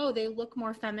like, oh, they look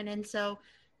more feminine, so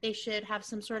they should have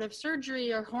some sort of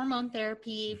surgery or hormone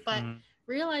therapy. But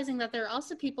realizing that there are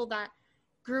also people that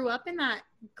grew up in that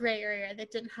gray area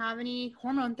that didn't have any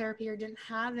hormone therapy or didn't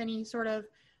have any sort of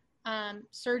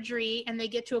surgery, and they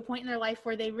get to a point in their life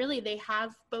where they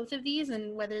have both of these,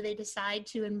 and whether they decide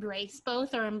to embrace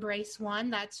both or embrace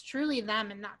one, that's truly them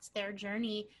and that's their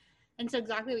journey. And so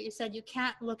exactly what you said, you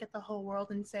can't look at the whole world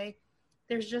and say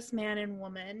there's just man and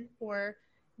woman, or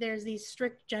there's these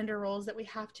strict gender roles that we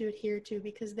have to adhere to,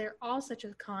 because they're all such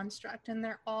a construct, and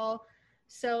they're all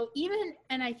so even,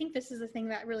 and I think this is the thing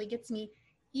that really gets me,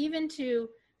 even to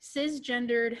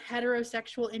cisgendered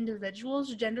heterosexual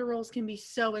individuals, gender roles can be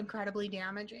so incredibly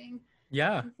damaging.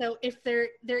 Yeah. So if they're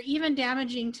even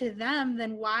damaging to them,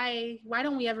 then why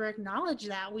don't we ever acknowledge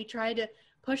that? We try to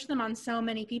push them on so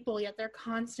many people, yet they're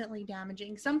constantly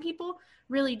damaging. Some people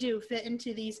really do fit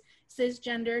into these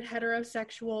cisgendered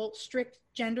heterosexual strict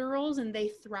gender roles, and they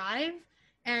thrive.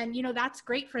 And, you know, that's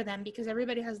great for them because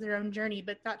everybody has their own journey,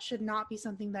 but that should not be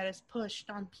something that is pushed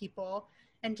on people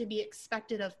and to be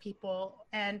expected of people.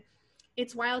 And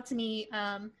it's wild to me.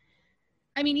 I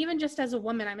mean, even just as a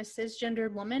woman, I'm a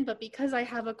cisgendered woman, but because I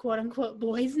have a quote unquote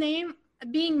boy's name,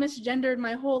 being misgendered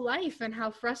my whole life, and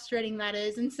how frustrating that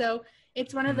is. And so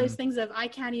it's one of those things of, I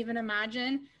can't even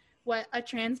imagine what a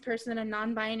trans person, a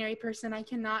non-binary person, I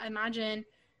cannot imagine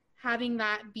having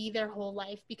that be their whole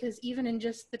life, because even in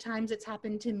just the times it's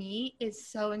happened to me is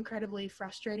so incredibly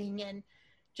frustrating and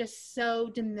just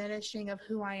so diminishing of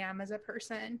who I am as a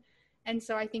person. And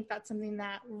so I think that's something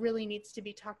that really needs to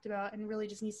be talked about and really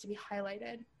just needs to be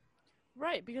highlighted.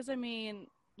 Right, because I mean,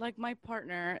 like, my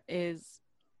partner is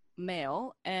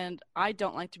male, and I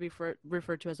don't like to be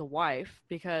referred to as a wife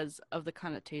because of the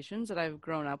connotations that I've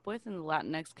grown up with in the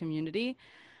Latinx community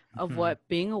of what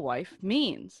being a wife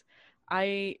means.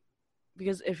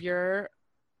 Because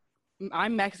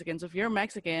I'm Mexican, so if you're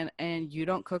Mexican and you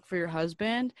don't cook for your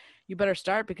husband, you better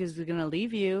start, because he's going to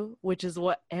leave you, which is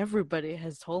what everybody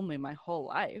has told me my whole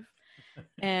life.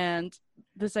 And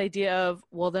this idea of,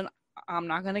 well, then I'm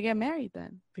not going to get married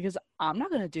then, because I'm not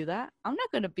going to do that. I'm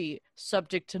not going to be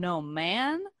subject to no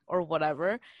man or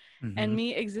whatever. And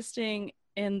me existing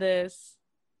in this,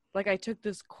 like, I took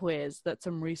this quiz that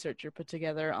some researcher put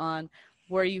together on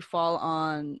where you fall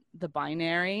on the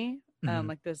binary,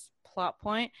 like this plot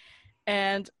point.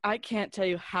 And I can't tell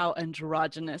you how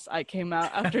androgynous I came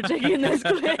out after taking this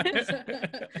quiz.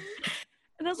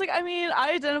 And I was like, I mean,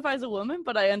 I identify as a woman,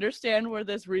 but I understand where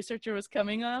this researcher was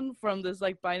coming on from this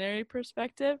like binary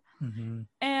perspective.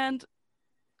 And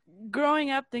growing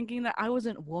up thinking that I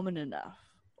wasn't woman enough,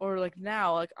 or like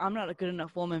now, like, I'm not a good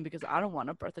enough woman because I don't want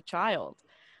to birth a child.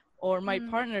 Or my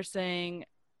partner saying,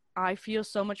 I feel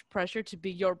so much pressure to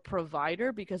be your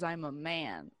provider because I'm a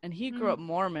man. And he grew up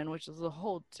Mormon, which is a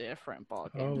whole different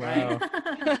ballgame, right?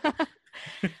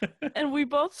 And we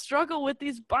both struggle with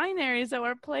these binaries that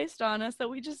were placed on us that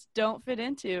we just don't fit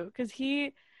into. Because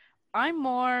I'm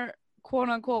more quote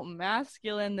unquote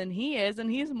masculine than he is, and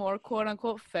he's more quote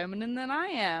unquote feminine than I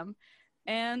am.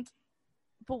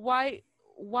 But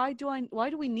why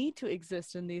do we need to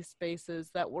exist in these spaces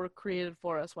that were created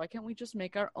for us? Why can't we just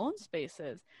make our own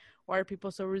spaces? Why are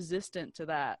people so resistant to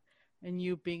that? and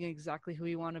you being exactly who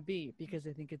you want to be because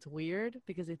they think it's weird,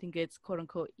 because they think it's quote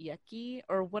unquote yucky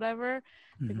or whatever.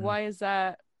 Like, why is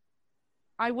that?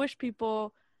 I wish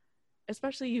people,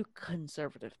 especially you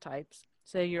conservative types,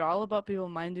 say you're all about people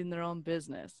minding their own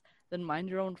business. Then mind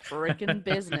your own freaking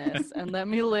business and let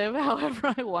me live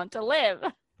however I want to live.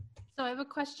 So I have a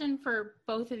question for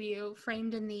both of you,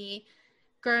 framed in the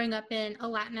growing up in a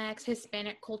Latinx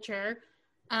Hispanic culture.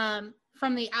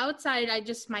 From the outside,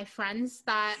 my friends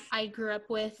that I grew up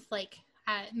with, like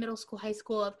at middle school, high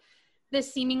school, of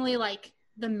this seemingly like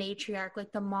the matriarch,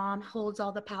 like the mom holds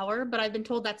all the power, but I've been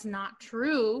told that's not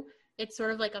true. It's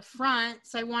sort of like a front.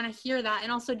 So I want to hear that.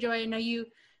 And also, Joy, I know you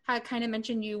had kind of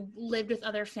mentioned you lived with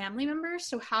other family members.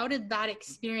 So how did that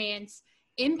experience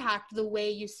impact the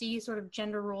way you see sort of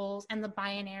gender roles and the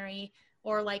binary,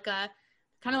 or like a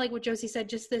kind of like what Josie said,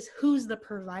 just this who's the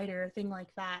provider thing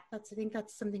like that? I think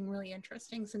that's something really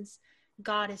interesting, since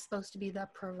God is supposed to be the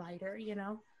provider, you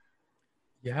know?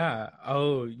 Yeah.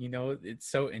 Oh, it's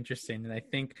so interesting. And I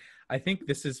think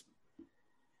this is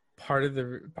part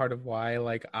of why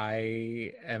like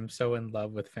I am so in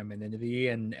love with femininity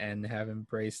and have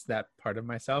embraced that part of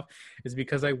myself, is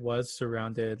because I was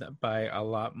surrounded by a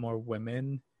lot more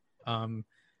women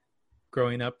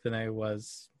growing up than I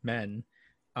was men.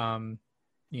 The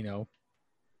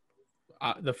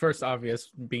first obvious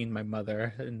being my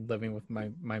mother, and living with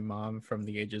my mom from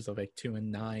the ages of like 2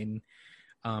 and 9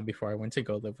 before I went to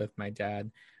go live with my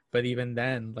dad. But even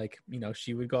then, like,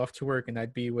 she would go off to work and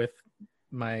I'd be with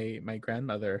my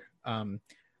grandmother,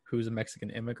 who's a Mexican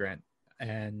immigrant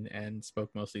and spoke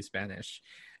mostly Spanish.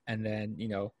 And then,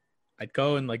 I'd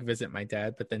go and like visit my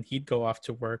dad, but then he'd go off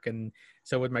to work, and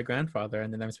so would my grandfather.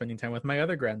 And then I'm spending time with my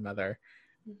other grandmother,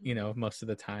 most of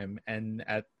the time. And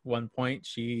at one point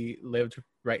she lived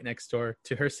right next door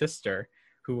to her sister,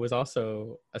 who was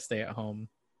also a stay-at-home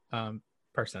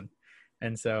person.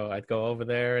 And so I'd go over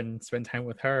there and spend time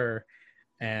with her.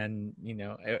 And,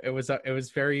 it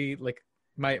was very like,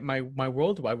 my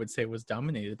world, I would say, was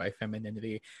dominated by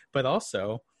femininity, but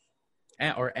also,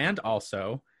 and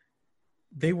also,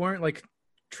 they weren't like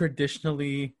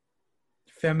traditionally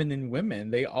feminine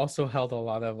women. They also held a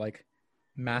lot of like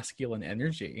masculine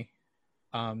energy.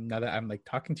 Now that I'm like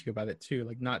talking to you about it too,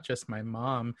 like not just my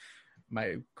mom,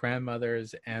 my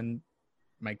grandmothers and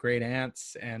my great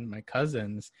aunts and my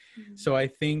cousins. So I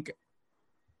think,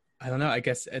 I don't know, I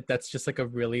guess that's just like a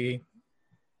really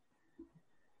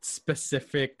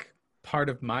specific part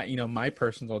of my my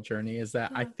personal journey, is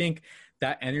that I think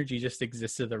that energy just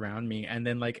existed around me. And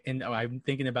then like, and I'm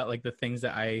thinking about like the things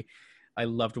that I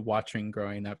loved watching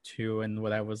growing up too, and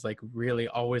what I was like really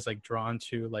always like drawn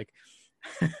to. Like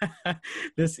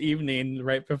this evening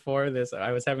right before this,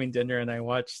 I was having dinner and I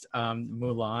watched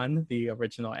Mulan, the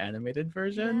original animated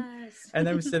version. Yes. And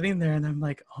I'm sitting there and I'm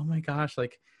like, oh my gosh,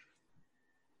 like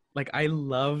I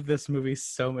love this movie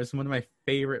so much. It's one of my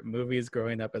favorite movies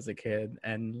growing up as a kid.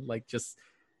 And like just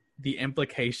the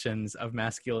implications of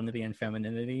masculinity and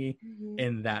femininity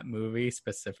in that movie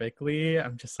specifically,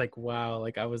 I'm just like, wow,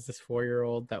 like I was this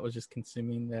 4-year-old that was just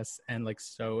consuming this and like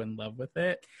so in love with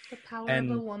it. The power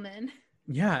of a woman.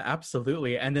 Yeah,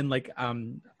 absolutely. And then like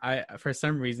I for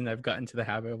some reason I've gotten to the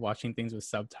habit of watching things with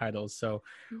subtitles. So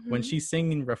when she's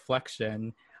singing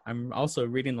Reflection, I'm also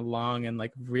reading along and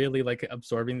like really like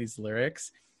absorbing these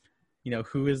lyrics.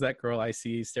 Who is that girl I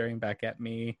see staring back at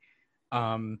me?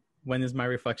 When is my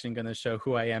reflection going to show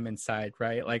who I am inside,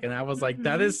 right? Like, and I was like,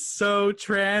 that is so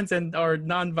trans or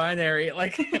non-binary.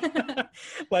 Like,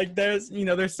 like there's,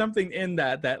 there's something in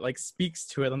that like speaks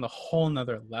to it on a whole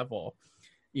nother level,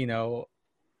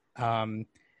 and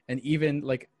even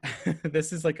like,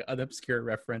 this is like an obscure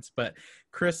reference, but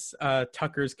Chris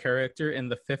Tucker's character in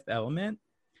The Fifth Element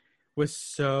was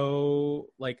so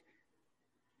like,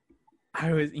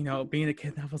 I was, being a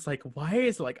kid, I was like, why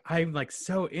is like, I'm like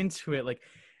so into it. Like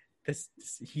this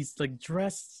he's like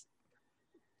dressed,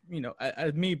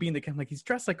 me being the kid, like he's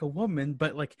dressed like a woman,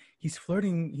 but like he's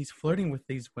flirting with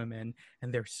these women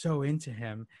and they're so into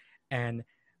him.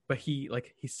 But he's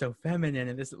so feminine,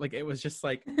 and this, like, it was just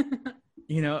like,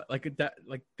 like that,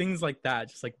 like things like that,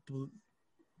 just like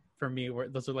for me, where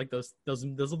those are like those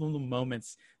little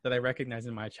moments that I recognize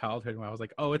in my childhood where I was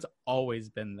like, oh, it's always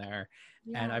been there.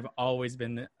 Yeah. And I've always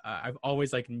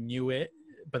like knew it,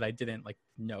 but I didn't like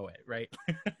know it, right?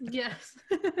 Yes.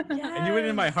 I knew it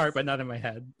in my heart, but not in my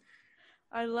head.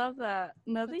 I love that.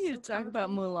 Now that you talk about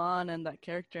Mulan and that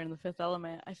character in The Fifth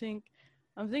Element,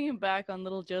 I'm thinking back on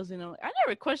little Josie, and I'm like, I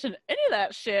never questioned any of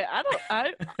that shit. I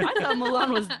thought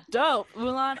Mulan was dope.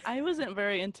 Mulan, I wasn't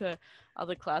very into all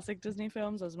the classic Disney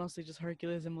films. I was mostly just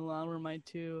Hercules and Mulan were my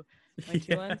two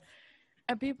ones.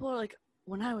 And people are like,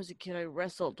 when I was a kid, I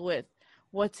wrestled with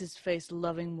what's his face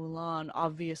loving Mulan,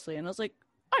 obviously. And I was like,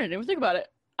 I didn't even think about it.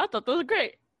 I thought that was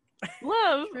great.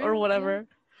 Love or whatever. Yeah.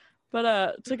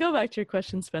 But to go back to your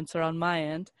question, Spencer, on my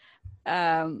end,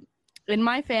 in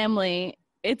my family,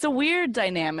 it's a weird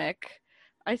dynamic.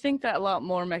 I think that a lot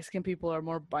more Mexican people are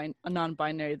more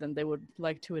non-binary than they would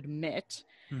like to admit,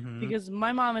 because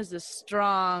my mom is this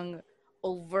strong,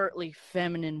 overtly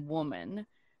feminine woman,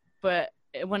 but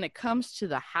when it comes to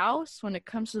the house, when it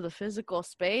comes to the physical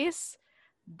space,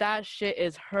 that shit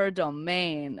is her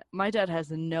domain. My dad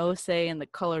has no say in the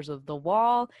colors of the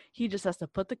wall. He just has to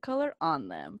put the color on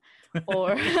them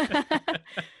or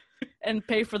and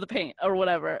pay for the paint or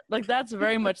whatever. Like, that's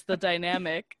very much the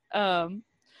dynamic. And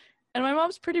my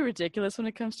mom's pretty ridiculous when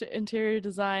it comes to interior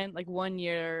design. Like, one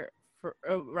year for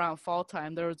around fall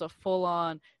time, there was a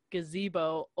full-on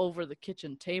gazebo over the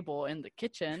kitchen table in the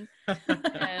kitchen.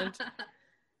 And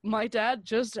my dad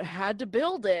just had to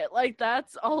build it. Like,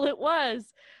 that's all it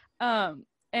was.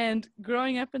 And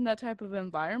growing up in that type of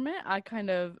environment, I kind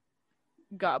of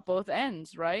got both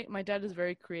ends, right? My dad is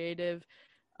very creative,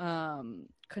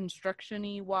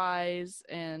 construction-y wise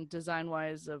and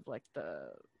design-wise of, like, the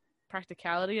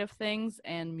practicality of things,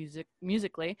 and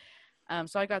musically.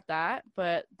 So I got that,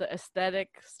 but the aesthetic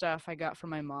stuff I got from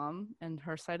my mom and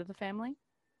her side of the family.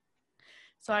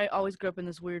 So I always grew up in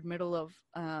this weird middle of,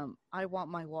 I want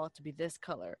my wall to be this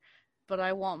color, but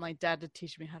I want my dad to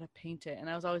teach me how to paint it. And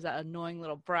I was always that annoying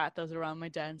little brat that was around my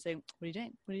dad and saying, what are you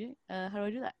doing? What are you doing? How do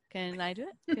I do that? Can I do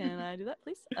it? Can I do that,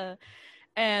 please?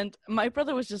 And my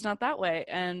brother was just not that way.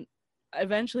 And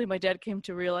eventually my dad came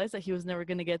to realize that he was never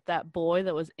going to get that boy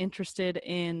that was interested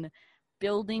in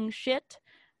building shit.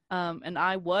 And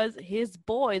I was his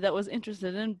boy that was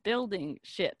interested in building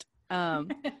shit.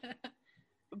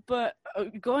 But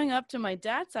going up to my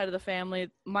dad's side of the family,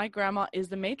 my grandma is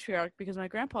the matriarch because my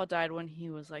grandpa died when he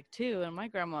was like 2, and my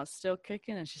grandma is still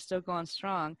kicking and she's still going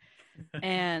strong.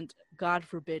 And God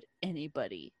forbid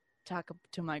anybody talk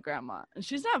to my grandma. And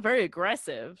she's not very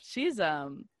aggressive. She's a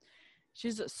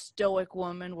stoic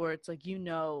woman where it's like, you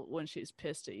know, when she's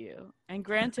pissed at you. And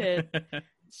granted,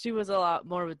 she was a lot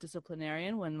more of a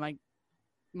disciplinarian when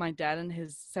my dad and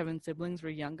his 7 siblings were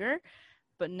younger.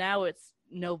 But now it's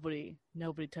nobody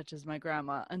touches my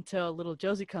grandma until little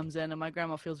Josie comes in, and my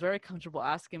grandma feels very comfortable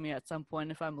asking me at some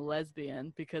point if I'm a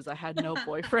lesbian because I had no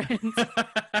boyfriend.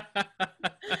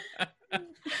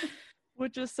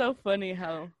 Which is so funny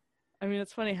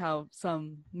it's funny how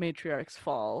some matriarchs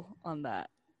fall on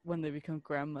that when they become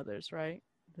grandmothers, right?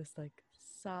 This like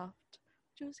soft,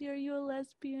 Josie, are you a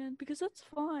lesbian? Because that's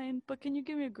fine, but can you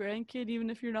give me a grandkid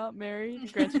even if you're not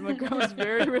married? Granted, my grandma's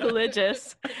very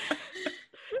religious.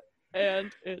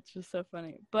 And it's just so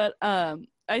funny. But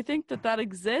I think that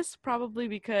exists probably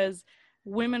because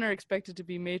women are expected to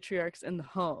be matriarchs in the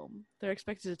home. They're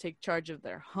expected to take charge of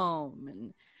their home,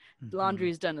 and laundry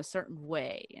is done a certain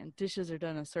way, and dishes are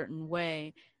done a certain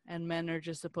way, and men are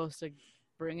just supposed to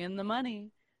bring in the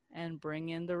money and bring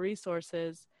in the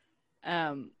resources.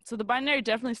 So the binary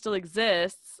definitely still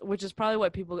exists, which is probably why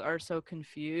people are so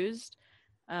confused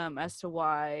as to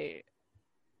why,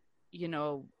 you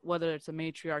know, whether it's a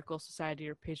matriarchal society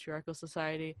or patriarchal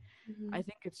society. I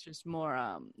think it's just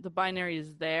more the binary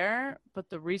is there, but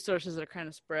the resources are kind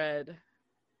of spread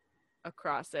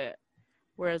across it.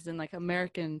 Whereas in like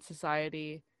American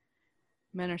society,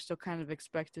 men are still kind of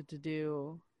expected to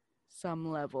do some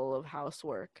level of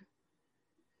housework.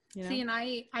 You know? See, and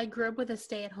I grew up with a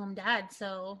stay-at-home dad,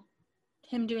 so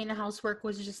him doing the housework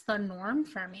was just the norm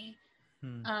for me.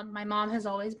 My mom has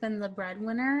always been the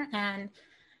breadwinner, and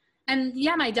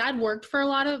yeah, my dad worked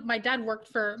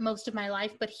for most of my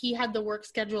life, but he had the work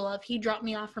schedule of, he dropped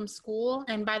me off from school,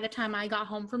 and by the time I got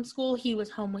home from school, he was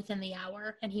home within the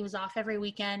hour, and he was off every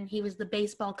weekend. He was the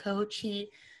baseball coach. He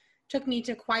took me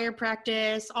to choir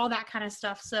practice, all that kind of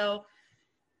stuff. So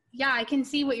yeah, I can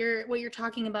see what you're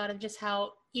talking about, of just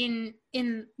how in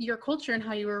your culture and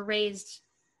how you were raised,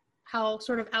 how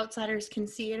sort of outsiders can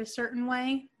see it a certain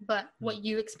way, but what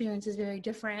you experience is very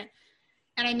different.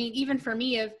 And I mean, even for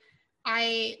me,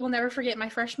 I will never forget my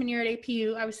freshman year at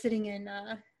APU, I was sitting in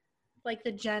like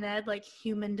the gen ed, like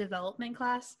human development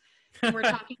class. And we're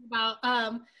talking about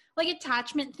like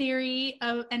attachment theory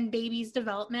and baby's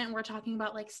development. And we're talking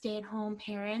about like stay-at-home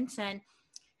parents, and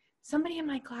somebody in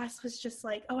my class was just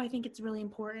like, oh, I think it's really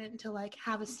important to like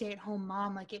have a stay-at-home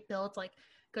mom. Like, it builds like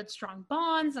good, strong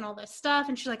bonds and all this stuff.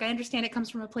 And she's like, I understand it comes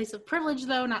from a place of privilege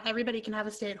though. Not everybody can have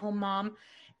a stay-at-home mom.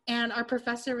 And our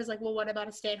professor was like, well, what about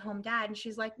a stay-at-home dad? And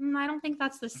she's like, I don't think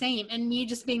that's the same. And me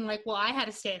just being like, well, I had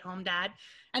a stay-at-home dad.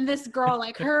 And this girl,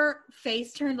 like, her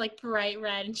face turned like bright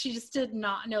red and she just did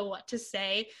not know what to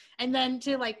say. And then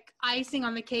to like icing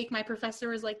on the cake, my professor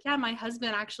was like, yeah, my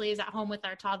husband actually is at home with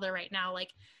our toddler right now.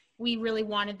 Like, we really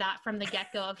wanted that from the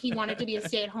get-go. He wanted to be a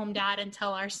stay-at-home dad until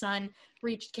our son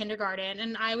reached kindergarten.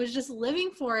 And I was just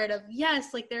living for it of,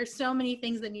 yes, like there's so many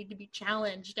things that need to be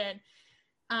challenged. And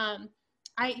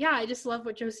I just love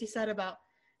what Josie said about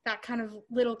that kind of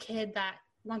little kid that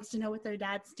wants to know what their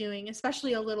dad's doing,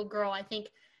 especially a little girl. I think,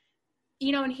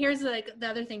 and here's like the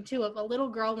other thing too, of a little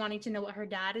girl wanting to know what her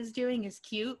dad is doing is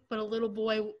cute, but a little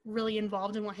boy really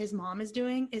involved in what his mom is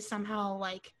doing is somehow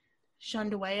like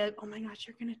shunned away. Oh my gosh,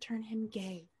 you're going to turn him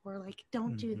gay, or like,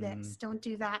 don't do this, don't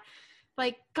do that.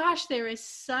 Like, gosh, there's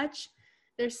such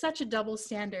a double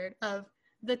standard of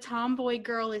the tomboy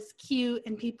girl is cute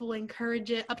and people encourage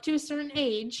it up to a certain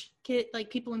age.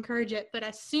 People encourage it, but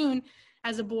as soon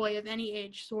as a boy of any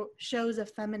age shows a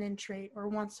feminine trait or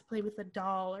wants to play with a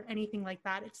doll or anything like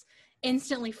that, it's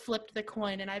instantly flipped the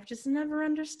coin. And I've just never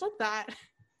understood that.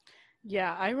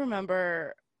 Yeah, I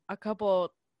remember a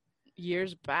couple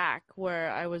years back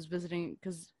where I was visiting,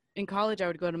 because in college I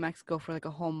would go to Mexico for like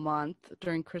a whole month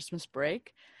during Christmas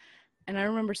break. And I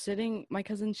remember my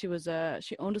cousin, she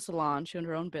owned a salon, she owned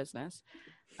her own business.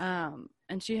 And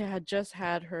she had just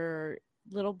had her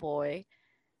little boy,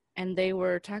 and they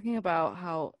were talking about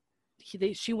how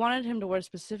she wanted him to wear a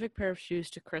specific pair of shoes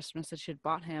to Christmas that she had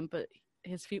bought him, but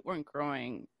his feet weren't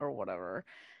growing or whatever.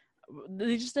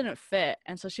 They just didn't fit.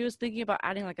 And so she was thinking about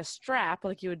adding like a strap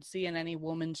like you would see in any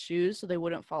woman's shoes so they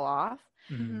wouldn't fall off.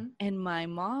 Mm-hmm. And my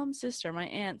mom's sister, my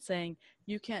aunt, saying,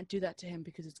 you can't do that to him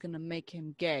because it's going to make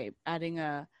him gay. Adding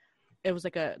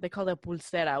they call it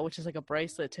pulsera, which is like a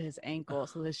bracelet to his ankle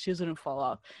so his shoes wouldn't fall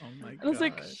off. Oh my god. I was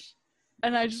like,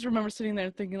 and I just remember sitting there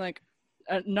thinking like,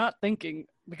 not thinking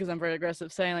because I'm very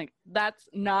aggressive, saying like, that's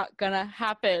not going to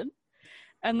happen.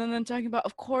 And then talking about,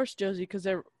 of course, Josie, because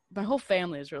my whole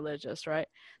family is religious, right?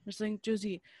 They're saying,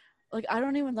 Josie, like, I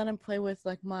don't even let him play with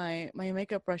like my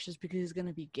makeup brushes because he's going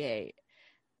to be gay.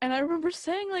 And I remember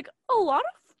saying, like,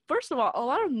 first of all, a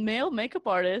lot of male makeup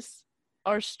artists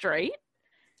are straight.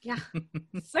 Yeah.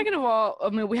 Second of all, I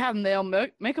mean, we have male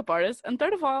makeup artists. And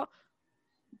third of all,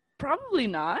 probably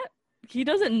not. He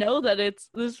doesn't know that it's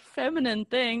this feminine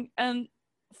thing. And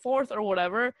fourth or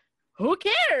whatever, who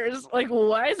cares? Like,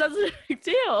 why is that such a big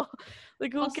deal?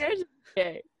 Like, who cares if he's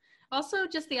gay? Also,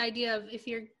 just the idea of if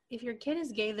your kid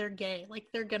is gay, they're gay. Like,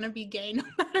 they're gonna be gay no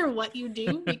matter what you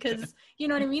do, because you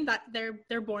know what I mean? That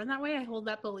they're born that way. I hold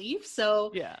that belief.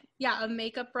 So yeah, a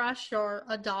makeup brush or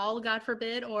a doll, God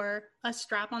forbid, or a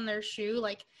strap on their shoe.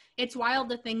 Like, it's wild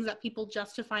the things that people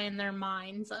justify in their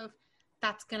minds of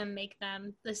that's gonna make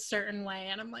them this certain way.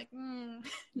 And I'm like, no.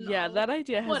 Yeah, that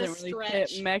idea hasn't really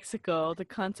hit Mexico. The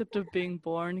concept of being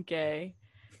born gay.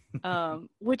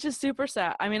 Which is super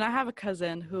sad. I mean, I have a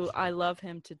cousin who I love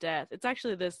him to death. It's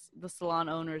actually the salon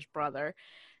owner's brother.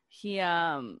 He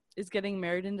is getting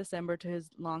married in December to his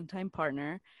longtime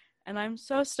partner, and I'm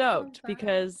so stoked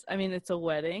because I mean, it's a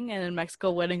wedding, and in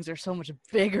Mexico weddings are so much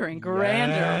bigger and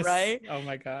grander, yes. Right? Oh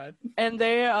my god. And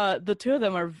they the two of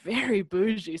them are very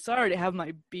bougie, so I already have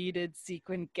my beaded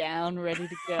sequin gown ready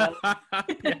to go.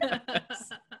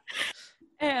 Yes.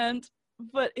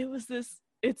 But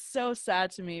it's so sad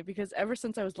to me because ever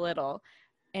since I was little,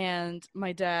 and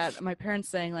my parents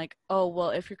saying like, oh,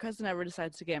 well, if your cousin ever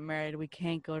decides to get married, we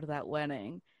can't go to that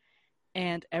wedding.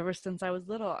 And ever since I was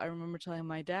little, I remember telling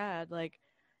my dad, like,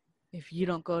 if you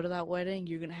don't go to that wedding,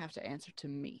 you're going to have to answer to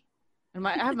me. And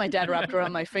I have my dad wrapped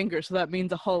around my finger, so that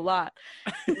means a whole lot.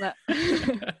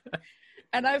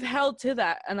 And I've held to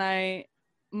that. And I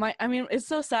mean, it's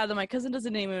so sad that my cousin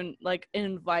doesn't even like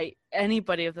invite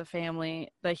anybody of the family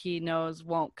that he knows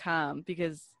won't come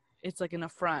because it's like an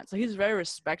affront. So he's very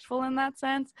respectful in that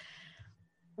sense,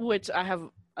 which I have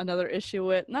another issue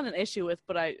with. Not an issue with,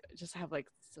 but I just have like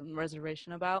some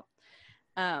reservation about.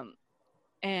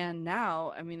 And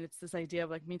now, I mean, it's this idea of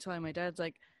like me telling my dad,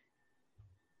 like,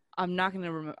 I'm not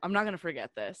gonna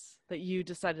forget this, that you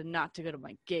decided not to go to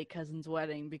my gay cousin's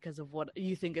wedding because of what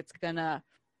you think it's gonna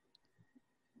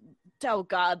tell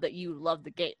God that you love the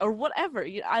gay or whatever.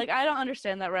 I don't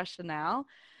understand that rationale,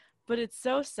 but it's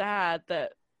so sad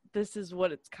that this is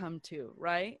what it's come to,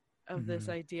 right? Of this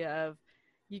idea of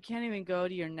you can't even go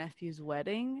to your nephew's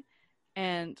wedding.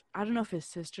 And I don't know if his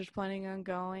sister's planning on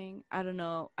going. I don't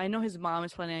know. I know his mom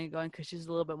is planning on going because she's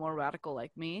a little bit more radical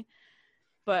like me.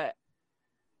 But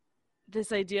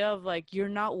this idea of like, you're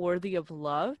not worthy of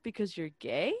love because you're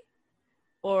gay?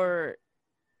 Or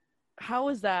how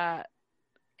is that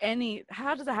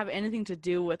have anything to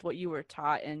do with what you were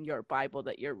taught in your Bible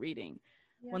that you're reading?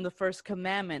 Yeah. When the first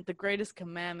commandment, the greatest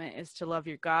commandment, is to love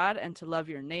your God and to love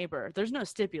your neighbor. There's no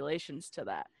stipulations to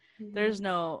that.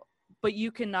 Mhm. But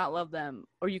you cannot love them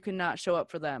or you cannot show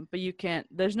up for them, but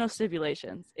there's no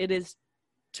stipulations. It is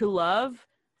to love,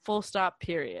 full stop,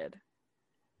 period.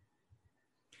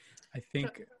 I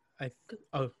think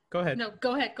go ahead. No,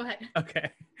 go ahead.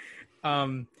 Okay.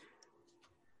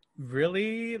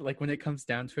 Really, like when it comes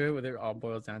down to it, what it all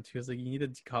boils down to is like you need to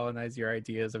decolonize your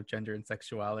ideas of gender and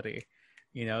sexuality.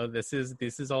 You know, this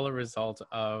is all a result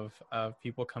of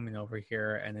people coming over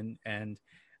here and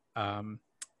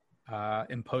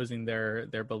imposing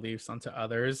their beliefs onto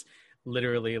others.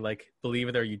 Literally, like, believe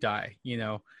it or you die. You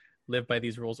know, live by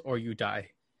these rules or you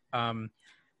die.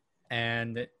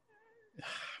 And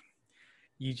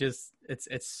you just it's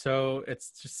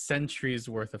just centuries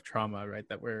worth of trauma, right,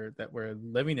 that we're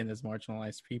living in as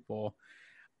marginalized people.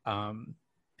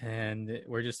 And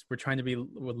we're trying to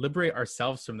liberate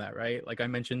ourselves from that, right? Like I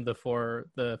mentioned the four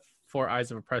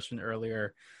eyes of oppression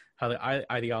earlier, how the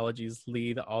ideologies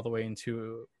lead all the way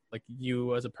into like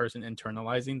you as a person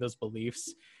internalizing those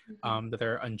beliefs that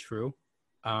are untrue.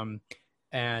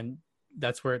 And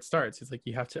that's where it starts. It's like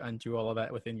you have to undo all of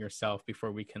that within yourself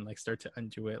before we can like start to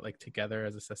undo it like together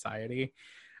as a society.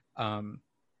 And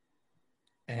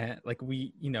like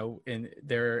we, you know,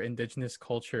 there are indigenous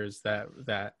cultures that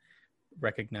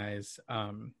recognize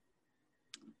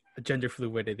gender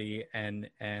fluidity, and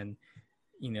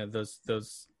you know,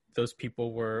 those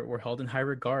people were held in high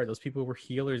regard. Those people were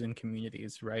healers in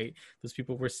communities, right? Those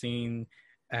people were seen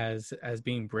as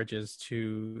being bridges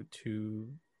to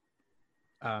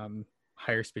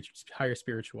higher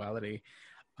spirituality.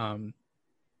 And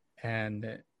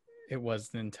it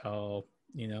wasn't until,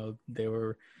 you know, they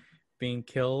were being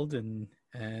killed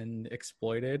and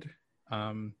exploited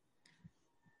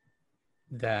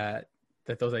that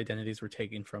those identities were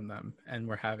taken from them, and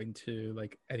were having to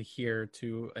like adhere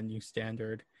to a new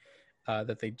standard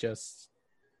that they just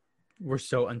were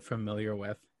so unfamiliar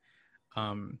with,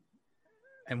 and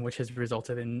which has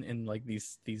resulted in like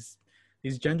these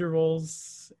gender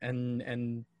roles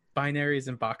and binaries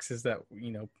and boxes that,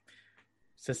 you know,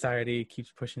 society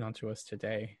keeps pushing onto us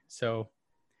today. So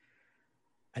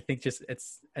I think just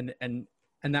it's and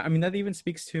that, I mean, that even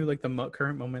speaks to like the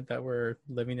current moment that we're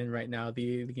living in right now,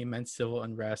 the immense civil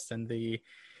unrest and the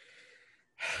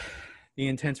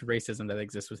intense racism that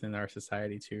exists within our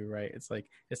society too, right? It's like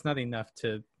it's not enough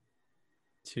to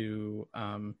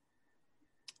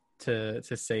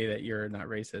say that you're not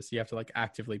racist. You have to like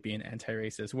actively be an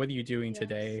anti-racist. What are you doing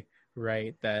today,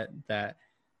 right? That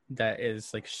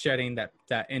is like shedding that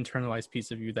internalized piece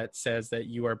of you that says that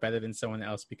you are better than someone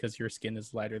else because your skin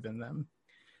is lighter than them.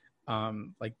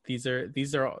 Like these are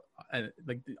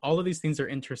like all of these things are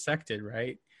intersected,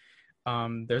 right?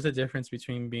 There's a difference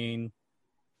between being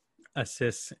a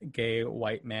cis gay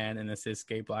white man and a cis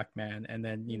gay black man, and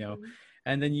then you know,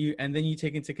 and then you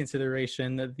take into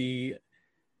consideration the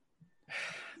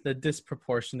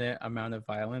disproportionate amount of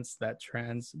violence that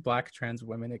black trans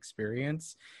women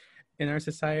experience in our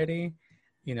society,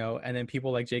 you know, and then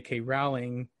people like J.K.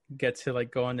 Rowling get to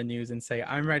like go on the news and say,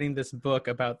 I'm writing this book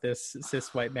about this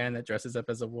cis white man that dresses up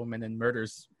as a woman and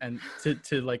murders and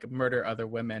to like murder other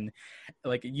women.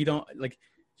 Like, you don't like,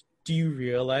 do you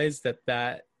realize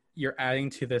that you're adding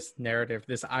to this narrative,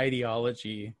 this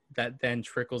ideology that then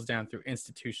trickles down through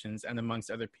institutions and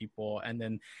amongst other people, and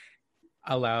then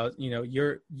allows, you know,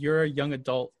 you're a young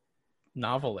adult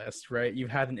novelist, right? You've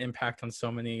had an impact on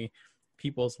so many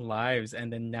people's lives,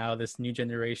 and then now this new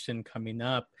generation coming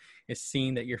up is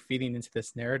seeing that you're feeding into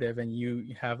this narrative, and you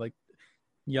have like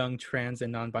young trans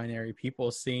and non-binary people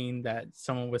seeing that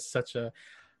someone with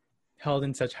held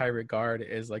in such high regard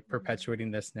is like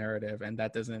perpetuating this narrative, and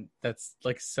that's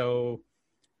like so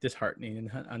disheartening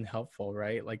and unhelpful,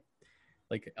 right? Like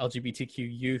LGBTQ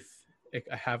youth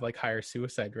have like higher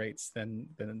suicide rates than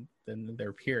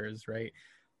their peers, right?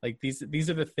 Like these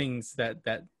are the things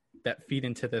that feed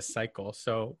into this cycle.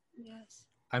 So Yes.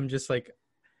 I'm just like,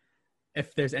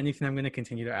 if there's anything I'm going to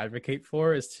continue to advocate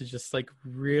for, is to just like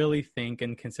really think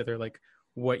and consider like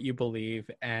what you believe,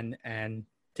 and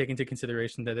take into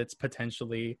consideration that it's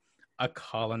potentially a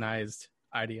colonized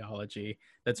ideology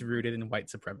that's rooted in white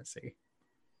supremacy.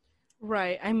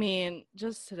 Right. I mean,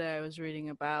 just today I was reading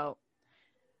about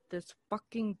this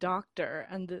fucking doctor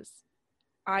and this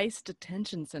ICE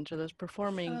detention center that's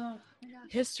performing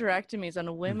hysterectomies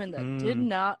on women that did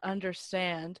not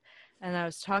understand. And I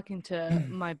was talking to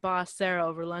my boss Sarah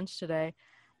over lunch today,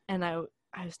 and I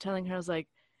was telling her, I was like,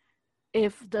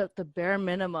 if the bare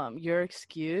minimum, your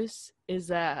excuse is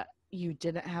that you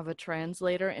didn't have a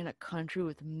translator in a country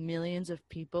with millions of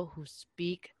people who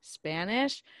speak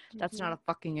Spanish, that's not a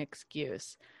fucking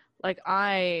excuse. Like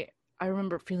I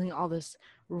remember feeling all this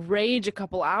rage a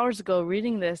couple hours ago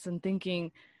reading this and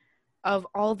thinking of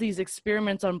all these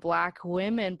experiments on Black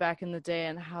women back in the day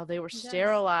and how they were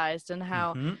sterilized, and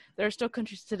how there are still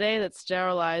countries today that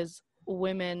sterilize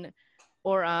women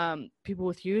or people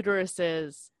with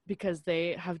uteruses because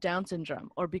they have Down syndrome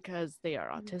or because they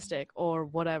are autistic or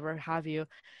whatever have you.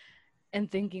 And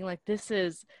thinking like, this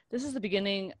is the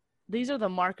beginning. These are the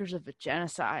markers of a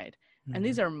genocide. And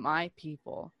these are my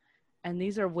people. And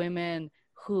these are women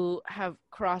who have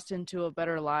crossed into a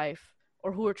better life,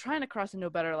 or who are trying to cross into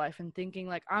a better life, and thinking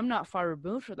like, I'm not far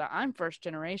removed from that. I'm first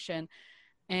generation.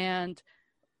 And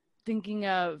thinking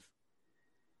of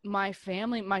my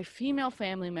family, my female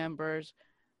family members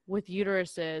with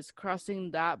uteruses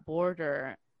crossing that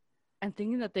border, and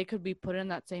thinking that they could be put in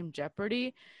that same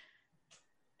jeopardy.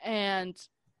 And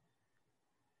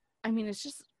I mean, it's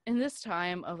just in this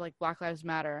time of like Black Lives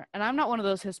Matter, and I'm not one of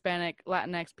those Hispanic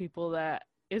Latinx people that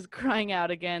is crying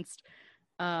out against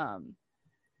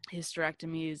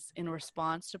hysterectomies in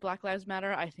response to Black Lives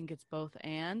Matter. I think it's both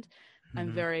and.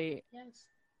 I'm very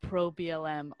pro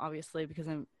BLM, obviously, because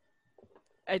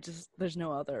there's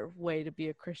no other way to be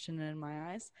a Christian in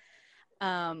my eyes.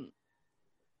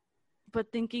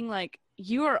 But thinking like,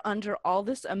 you are under all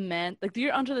this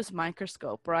you're under this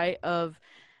microscope, right, of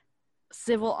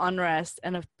civil unrest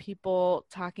and of people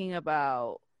talking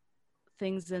about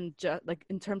things in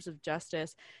terms of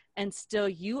justice, and still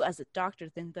you as a doctor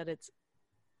think that it's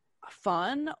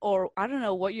fun, or I don't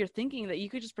know what you're thinking, that you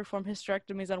could just perform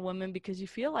hysterectomies on women because you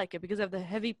feel like it, because of the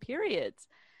heavy periods.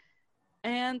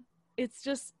 And it's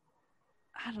just,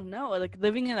 I don't know, like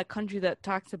living in a country that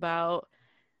talks about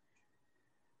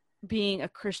being a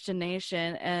Christian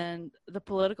nation, and the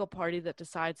political party that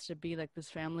decides to be like this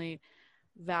family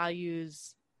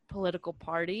values political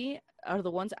party are the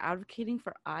ones advocating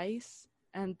for ICE.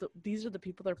 And these are the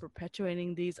people that are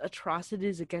perpetuating these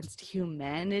atrocities against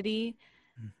humanity.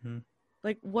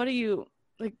 Like, what do you,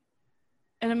 like,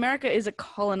 and America is a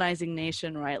colonizing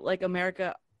nation, right? Like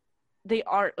America, we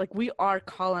are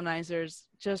colonizers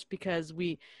just because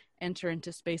we enter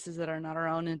into spaces that are not our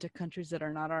own, into countries that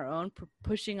are not our own,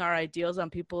 pushing our ideals on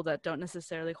people that don't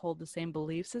necessarily hold the same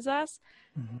beliefs as us.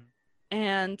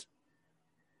 And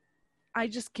I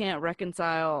just can't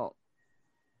reconcile,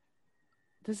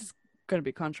 this is going to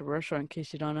be controversial in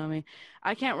case you don't know me,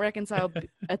 I can't reconcile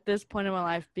at this point in my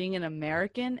life being an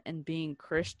American and being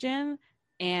Christian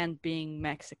and being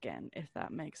Mexican, if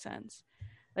that makes sense.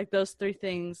 Like, those three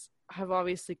things have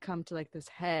obviously come to like this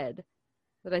head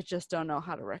that I just don't know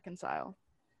how to reconcile,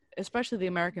 especially the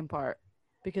American part,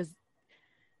 because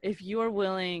if you are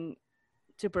willing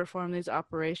to perform these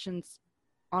operations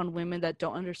on women that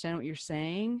don't understand what you're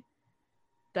saying,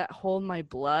 that hold my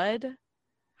blood,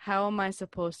 how am I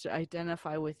supposed to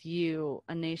identify with you,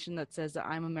 a nation that says that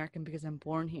I'm American because I'm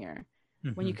born here,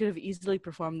 when you could have easily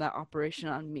performed that operation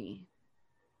on me?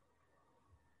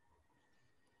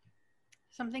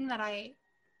 Something that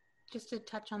just to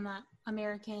touch on that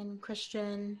American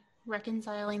Christian,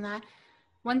 reconciling that,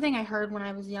 one thing I heard when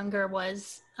I was younger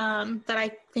was that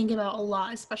I think about a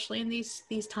lot, especially in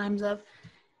these times of,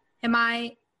 am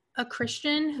I a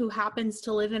Christian who happens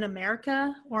to live in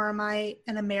America, or am I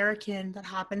an American that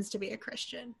happens to be a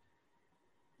Christian?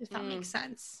 If that makes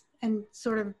sense. And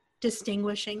sort of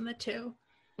distinguishing the two.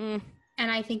 And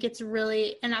I think it's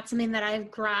really, and that's something that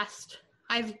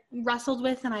I've wrestled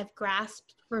with and I've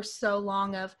grasped for so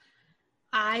long of,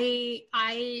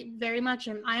 I very much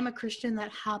I'm a Christian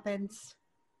that happens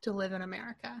to live in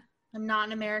America. I'm not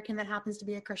an American that happens to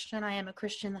be a Christian. I am a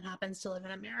Christian that happens to live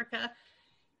in America.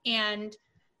 And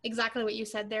exactly what you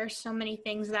said, there are so many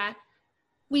things that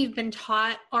we've been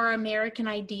taught are American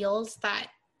ideals that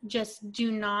just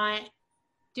do not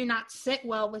sit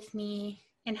well with me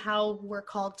and how we're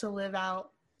called to live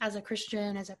out as a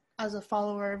Christian, as a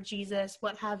follower of Jesus,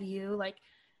 what have you. Like,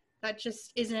 that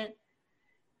just isn't,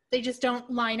 they just don't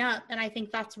line up. And I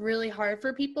think that's really hard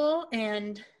for people.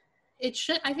 And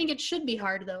I think it should be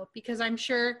hard though, because I'm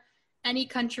sure any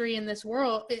country in this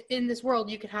world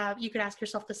you could ask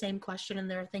yourself the same question, and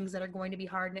there are things that are going to be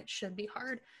hard, and it should be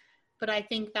hard. But I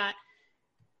think that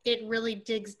it really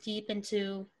digs deep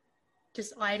into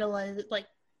just idolize, like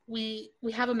we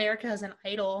have America as an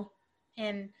idol,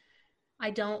 and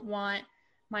I don't want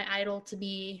my idol to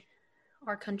be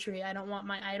our country. I don't want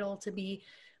my idol to be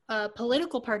a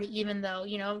political party, even though,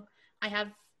 I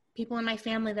have people in my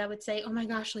family that would say, oh my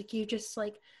gosh, like you just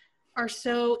like are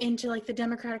so into like the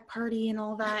Democratic Party and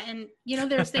all that. And, you know,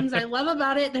 there's things I love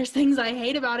about it. There's things I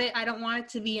hate about it. I don't want it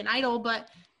to be an idol, but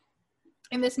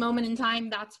in this moment in time,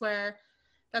 that's where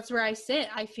I sit.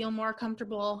 I feel more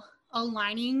comfortable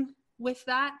aligning with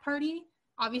that party.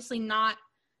 Obviously not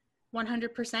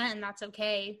 100%, and that's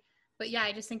okay. But yeah,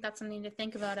 I just think that's something to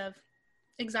think about, of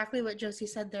exactly what Josie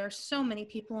said. There are so many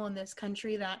people in this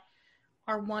country that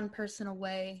are one person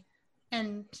away.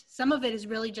 And some of it is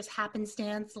really just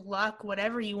happenstance, luck,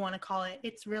 whatever you want to call it.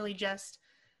 It's really just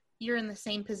you're in the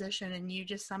same position and you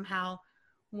just somehow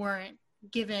weren't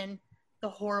given the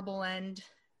horrible end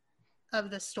of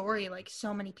the story like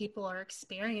so many people are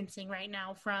experiencing right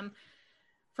now, from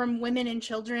women and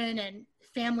children and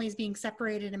families being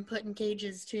separated and put in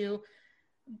cages to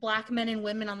Black men and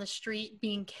women on the street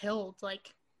being killed.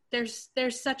 Like there's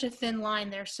such a thin line.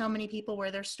 There's so many people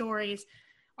where their stories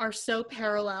are so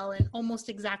parallel and almost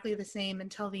exactly the same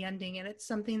until the ending. And it's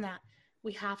something that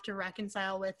we have to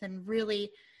reconcile with and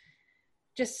really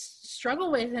just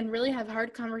struggle with and really have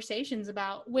hard conversations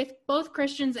about with both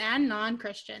Christians and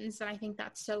non-Christians. And I think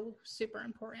that's so super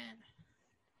important.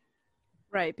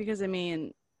 Right. Because I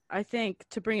mean, I think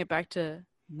to bring it back to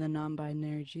the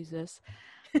non-binary Jesus,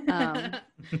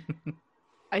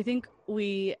 I think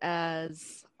we,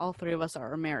 as all three of us,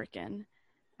 are American.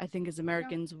 I think as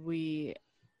Americans, we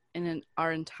in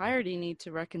our entirety need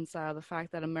to reconcile the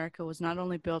fact that America was not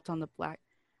only built on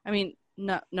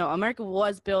America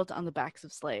was built on the backs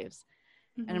of slaves.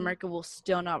 Mm-hmm. And America will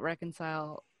still not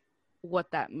reconcile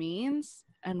what that means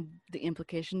and the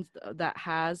implications that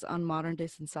has on modern day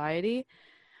society.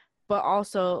 But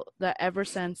also that ever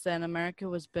since then, America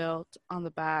was built on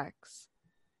the backs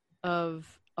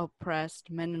of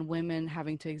oppressed men and women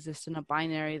having to exist in a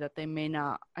binary that they may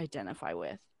not identify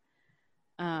with.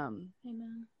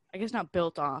 Amen. I guess not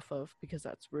built off of, because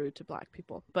that's rude to Black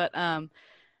people, but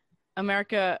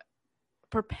America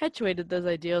perpetuated those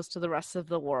ideals to the rest of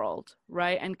the world,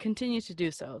 right? And continues to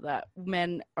do so, that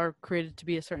men are created to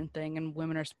be a certain thing and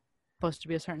women are supposed to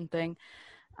be a certain thing.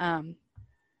 And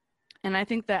I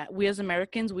think that we as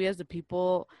Americans, we as the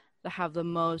people that have the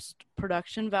most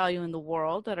production value in the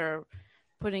world, that are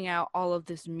putting out all of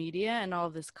this media and all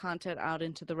of this content out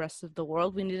into the rest of the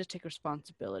world, we need to take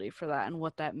responsibility for that and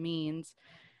what that means.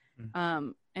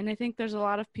 And I think there's a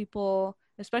lot of people,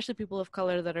 especially people of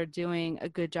color, that are doing a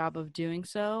good job of doing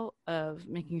so, of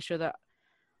making sure that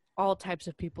all types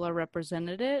of people are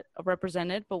represented,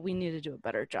 but we need to do a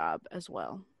better job as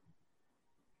well.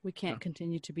 We can't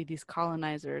continue to be these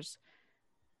colonizers,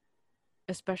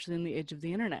 especially in the age of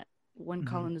the internet, when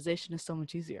colonization is so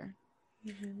much easier.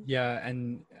 Mm-hmm. Yeah,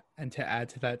 and to add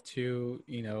to that too,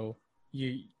 you know,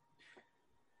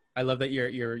 I love that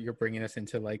you're bringing us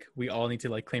into like, we all need to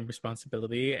like claim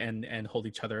responsibility and hold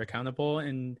each other accountable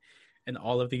and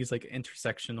all of these like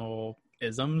intersectional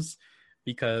isms,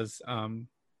 because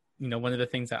you know, one of the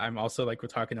things that I'm also like, we're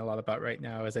talking a lot about right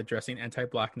now is addressing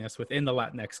anti-Blackness within the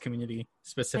Latinx community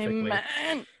specifically.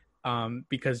 Amen.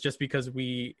 Because just because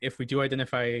if we do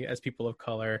identify as people of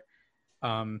color,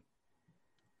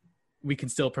 we can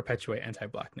still perpetuate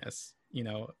anti-Blackness, you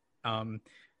know,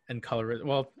 and colorism.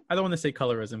 Well, I don't want to say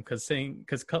colorism,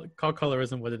 because call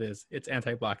colorism what it is. It's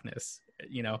anti-Blackness.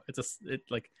 You know,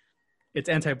 it's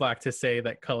anti-Black to say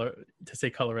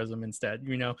colorism instead.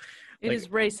 You know, it is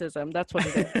racism. That's what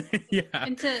it is. Yeah.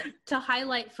 And to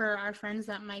highlight for our friends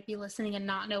that might be listening and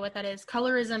not know what that is,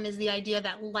 colorism is the idea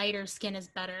that lighter skin is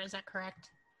better. Is that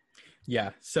correct? Yeah.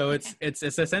 So it's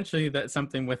essentially that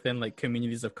something within like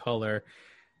communities of color.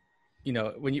 You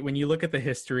know, when you look at the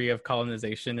history of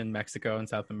colonization in Mexico and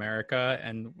South America,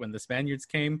 and when the Spaniards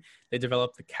came, they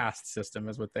developed the caste system,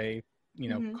 is what they, you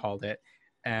know, called it.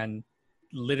 And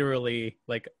literally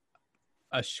like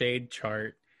a shade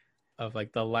chart of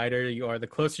like, the lighter you are, the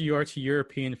closer you are to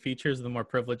European features, the more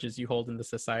privileges you hold in the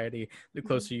society. The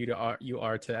closer you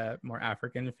are to more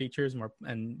African features,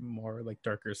 more like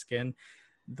darker skin,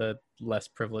 the less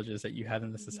privileges that you had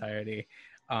in the society.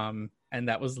 And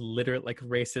that was literally like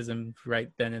racism right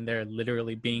then and there,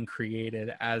 literally being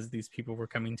created as these people were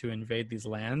coming to invade these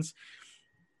lands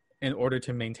in order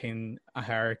to maintain a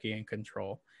hierarchy and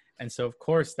control. And so of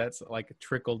course that's like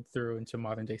trickled through into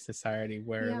modern day society,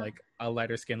 where like a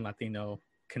lighter skinned Latino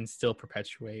can still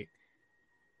perpetuate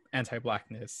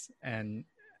anti-Blackness and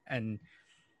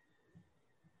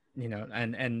you know,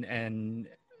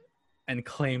 and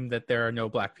claim that there are no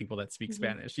Black people that speak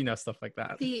Spanish, you know, stuff like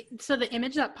that. So the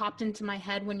image that popped into my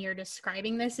head when you're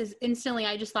describing this is instantly,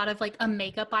 I just thought of like a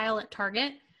makeup aisle at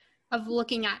Target, of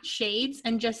looking at shades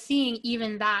and just seeing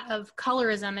even that of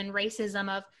colorism and racism,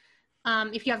 of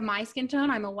If you have my skin tone,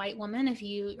 I'm a white woman. If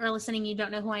you are listening, you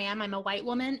don't know who I am, I'm a white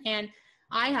woman. And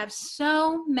I have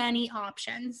so many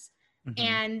options.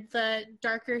 And the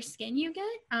darker skin you get,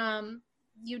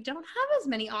 you don't have as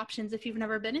many options if you've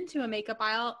never been into a makeup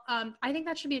aisle. I think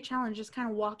that should be a challenge. Just kind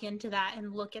of walk into that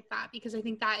and look at that, because I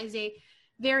think that is a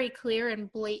very clear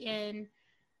and blatant,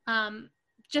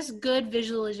 just good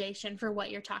visualization for what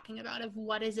you're talking about, of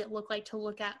what does it look like to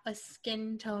look at a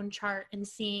skin tone chart and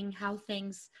seeing how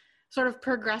things sort of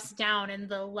progress down and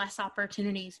the less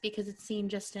opportunities, because it's seen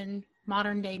just in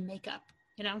modern day makeup,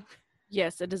 you know?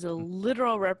 Yes, it is a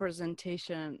literal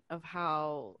representation of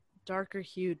how darker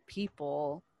hued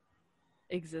people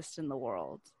exist in the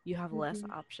world. You have less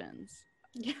options.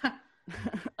 Yeah.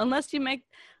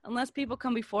 unless people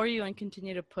come before you and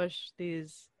continue to push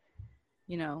these,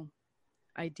 you know,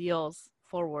 ideals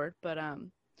forward. But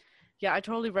yeah, I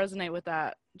totally resonate with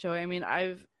that, Joey. I mean,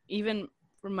 I've, even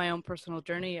from my own personal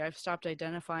journey, I've stopped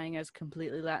identifying as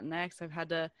completely Latinx. I've had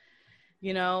to,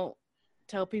 you know,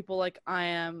 tell people like I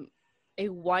am a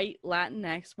white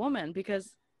Latinx woman,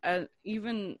 because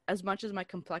even as much as my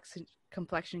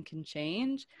complexion can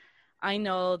change, I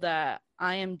know that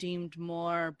I am deemed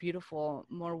more beautiful,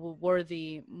 more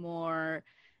worthy, more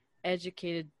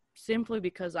educated, simply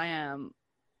because I am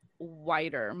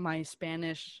whiter. My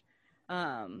Spanish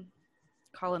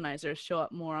colonizers show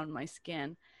up more on my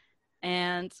skin.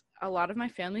 And a lot of my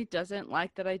family doesn't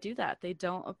like that I do that. They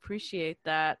don't appreciate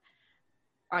that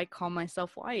I call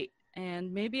myself white.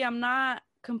 And maybe I'm not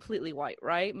completely white,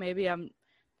 right? Maybe I'm,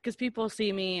 because people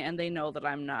see me and they know that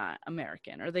I'm not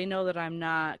American, or they know that I'm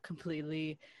not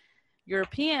completely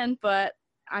European, but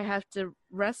I have to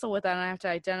wrestle with that, and I have to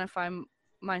identify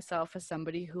myself as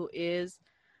somebody who is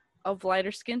of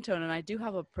lighter skin tone, and I do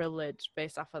have a privilege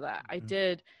based off of that. I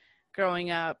did,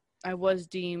 growing up, I was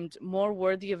deemed more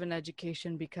worthy of an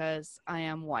education because I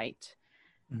am white.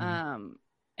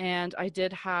 And I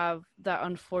did have that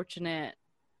unfortunate,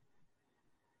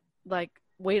 like,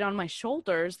 weight on my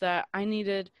shoulders that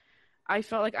I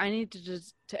felt like I needed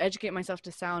to educate myself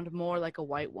to sound more like a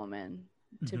white woman,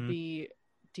 to be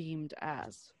deemed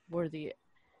as worthy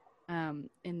in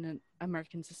an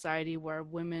American society where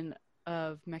women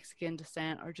of Mexican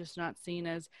descent are just not seen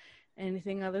as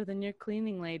anything other than your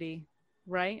cleaning lady,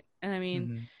 right? And I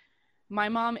mean, my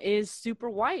mom is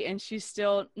super white, and she's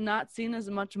still not seen as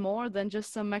much more than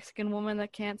just some Mexican woman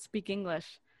that can't speak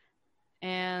English.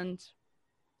 And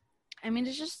I mean,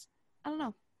 it's just, I don't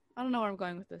know where I'm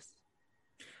going with this.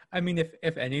 I mean,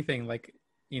 if anything, like,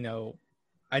 you know,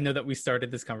 I know that we started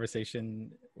this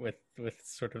conversation with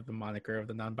sort of the moniker of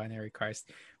the non-binary Christ,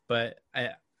 but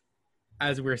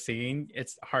as we're seeing,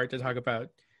 it's hard to talk about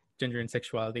gender and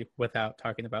sexuality without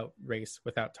talking about race,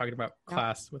 without talking about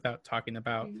class, without talking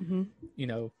about, you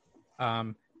know,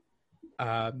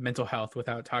 mental health,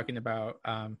 without talking about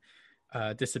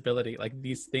disability. Like,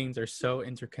 these things are so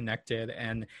interconnected,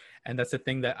 and that's the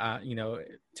thing that you know,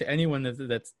 to anyone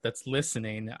that's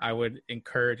listening, I would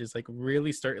encourage is like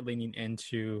really start leaning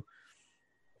into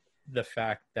the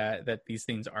fact that these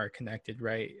things are connected,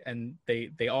 right? And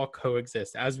they all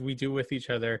coexist as we do with each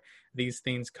other. These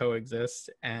things coexist,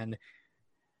 and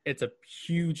it's a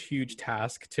huge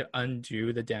task to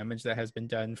undo the damage that has been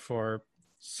done for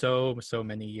so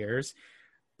many years.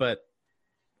 But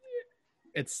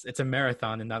it's a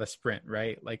marathon and not a sprint,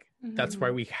 right? Like, that's why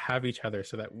we have each other,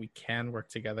 so that we can work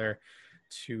together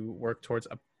to work towards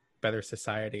a better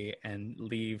society and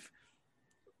leave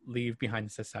behind a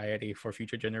society for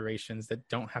future generations that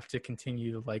don't have to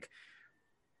continue to like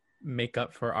make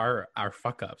up for our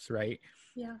fuck ups, right?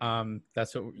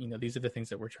 That's what, you know, these are the things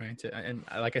that we're trying to, and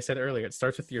like I said earlier, it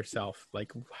starts with yourself.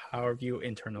 Like, how have you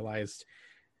internalized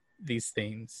these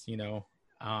things, you know?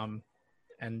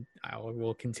 And I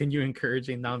will continue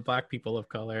encouraging non-Black people of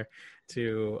color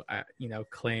to, you know,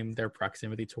 claim their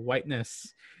proximity to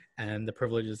whiteness and the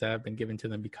privileges that have been given to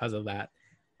them because of that,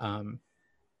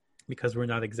 because we're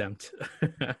not exempt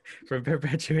from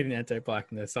perpetuating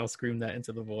anti-Blackness. I'll scream that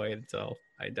into the void until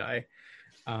I die.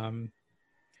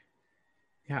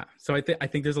 Yeah, so I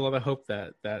think there's a lot of hope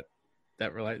that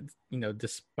you know,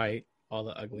 despite all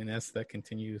the ugliness that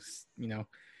continues, you know,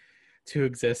 to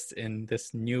exist in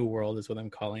this new world, is what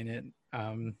I'm calling it.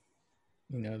 You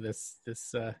know,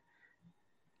 this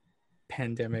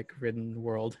pandemic-ridden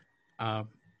world.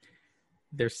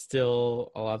 There's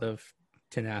still a lot of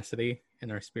tenacity in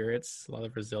our spirits, a lot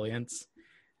of resilience,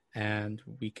 and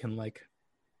we can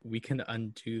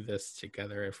undo this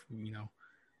together if, you know,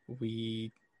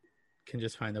 we can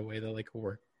just find a way to like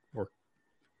work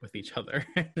with each other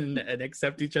and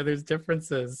accept each other's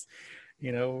differences.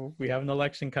 You know, we have an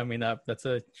election coming up. That's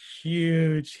a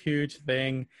huge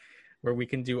thing. where we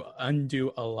can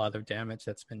undo a lot of damage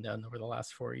that's been done over the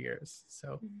last 4 years.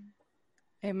 So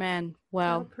Amen.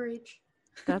 Well, preach.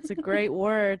 that's a great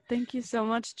word. Thank you so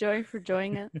much, Joey, for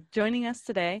joining us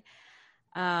today.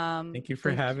 Thank you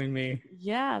for having me.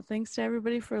 Yeah, thanks to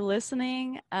everybody for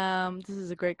listening. This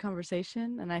is a great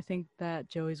conversation, and I think that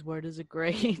Joey's word is a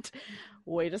great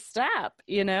way to stop,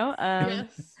 Yes. I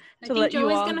to think let you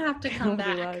Joey's all going to have to come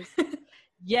back. realize.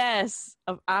 Yes,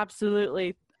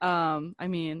 absolutely. I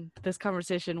mean, this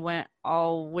conversation went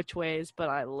all which ways, but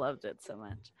I loved it so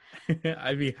much.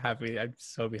 I'd be happy. I'd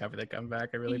so be happy to come back.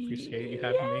 I really appreciate you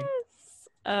having me.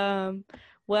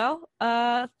 Well,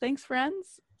 thanks,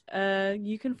 friends.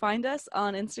 You can find us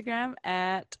on Instagram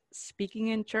at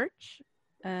speakinginchurch,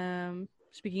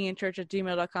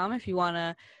 speakinginchurch@gmail.com if you want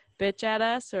to bitch at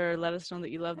us or let us know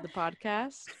that you love the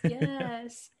podcast.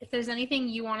 Yes. If there's anything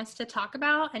you want us to talk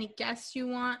about, any guests you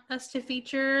want us to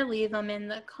feature, leave them in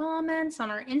the comments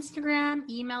on our Instagram,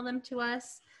 email them to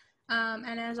us.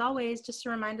 And as always, just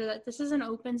a reminder that this is an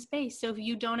open space. So if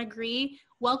you don't agree,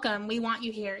 welcome. We want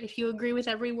you here. If you agree with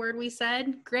every word we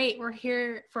said, great. We're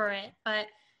here for it. But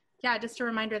yeah, just a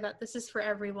reminder that this is for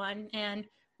everyone and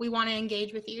we want to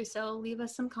engage with you. So leave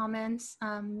us some comments.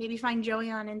 Maybe find Joey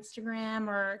on Instagram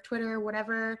or Twitter,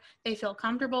 whatever they feel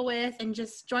comfortable with, and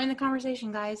just join the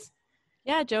conversation, guys.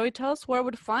 Yeah, Joey, tell us where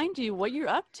would find you, what you're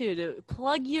up to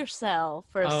plug yourself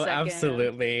for a second.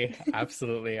 Absolutely.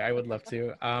 Absolutely. I would love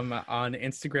to. On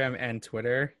Instagram and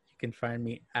Twitter, you can find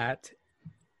me at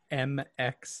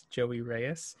MX Joey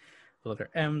Reyes. The letter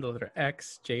M, the letter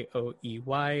X,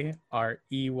 JoeyReyes.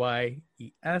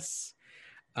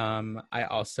 I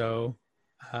also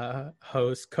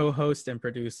co-host and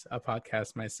produce a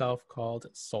podcast myself called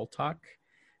Soul Talk.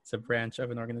 It's a branch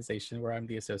of an organization where I'm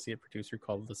the associate producer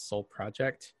called the Soul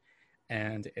Project.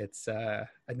 And it's an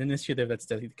initiative that's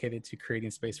dedicated to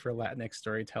creating space for Latinx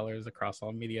storytellers across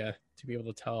all media to be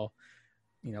able to tell,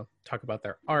 talk about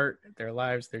their art, their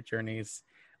lives, their journeys.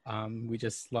 We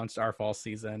just launched our fall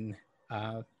season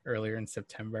earlier in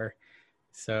September.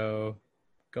 So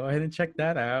go ahead and check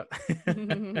that out.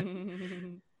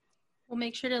 We'll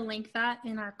make sure to link that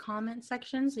in our comment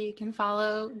section so you can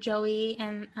follow Joey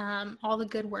and all the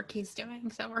good work he's doing.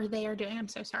 Or they are doing. I'm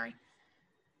so sorry.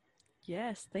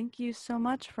 Yes, thank you so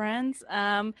much, friends.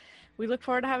 We look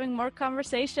forward to having more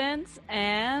conversations,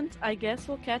 and I guess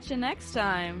we'll catch you next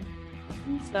time.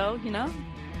 So,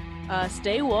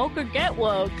 stay woke or get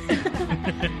woke.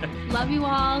 Love you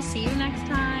all. See you next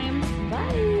time.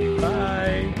 Bye.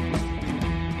 Bye.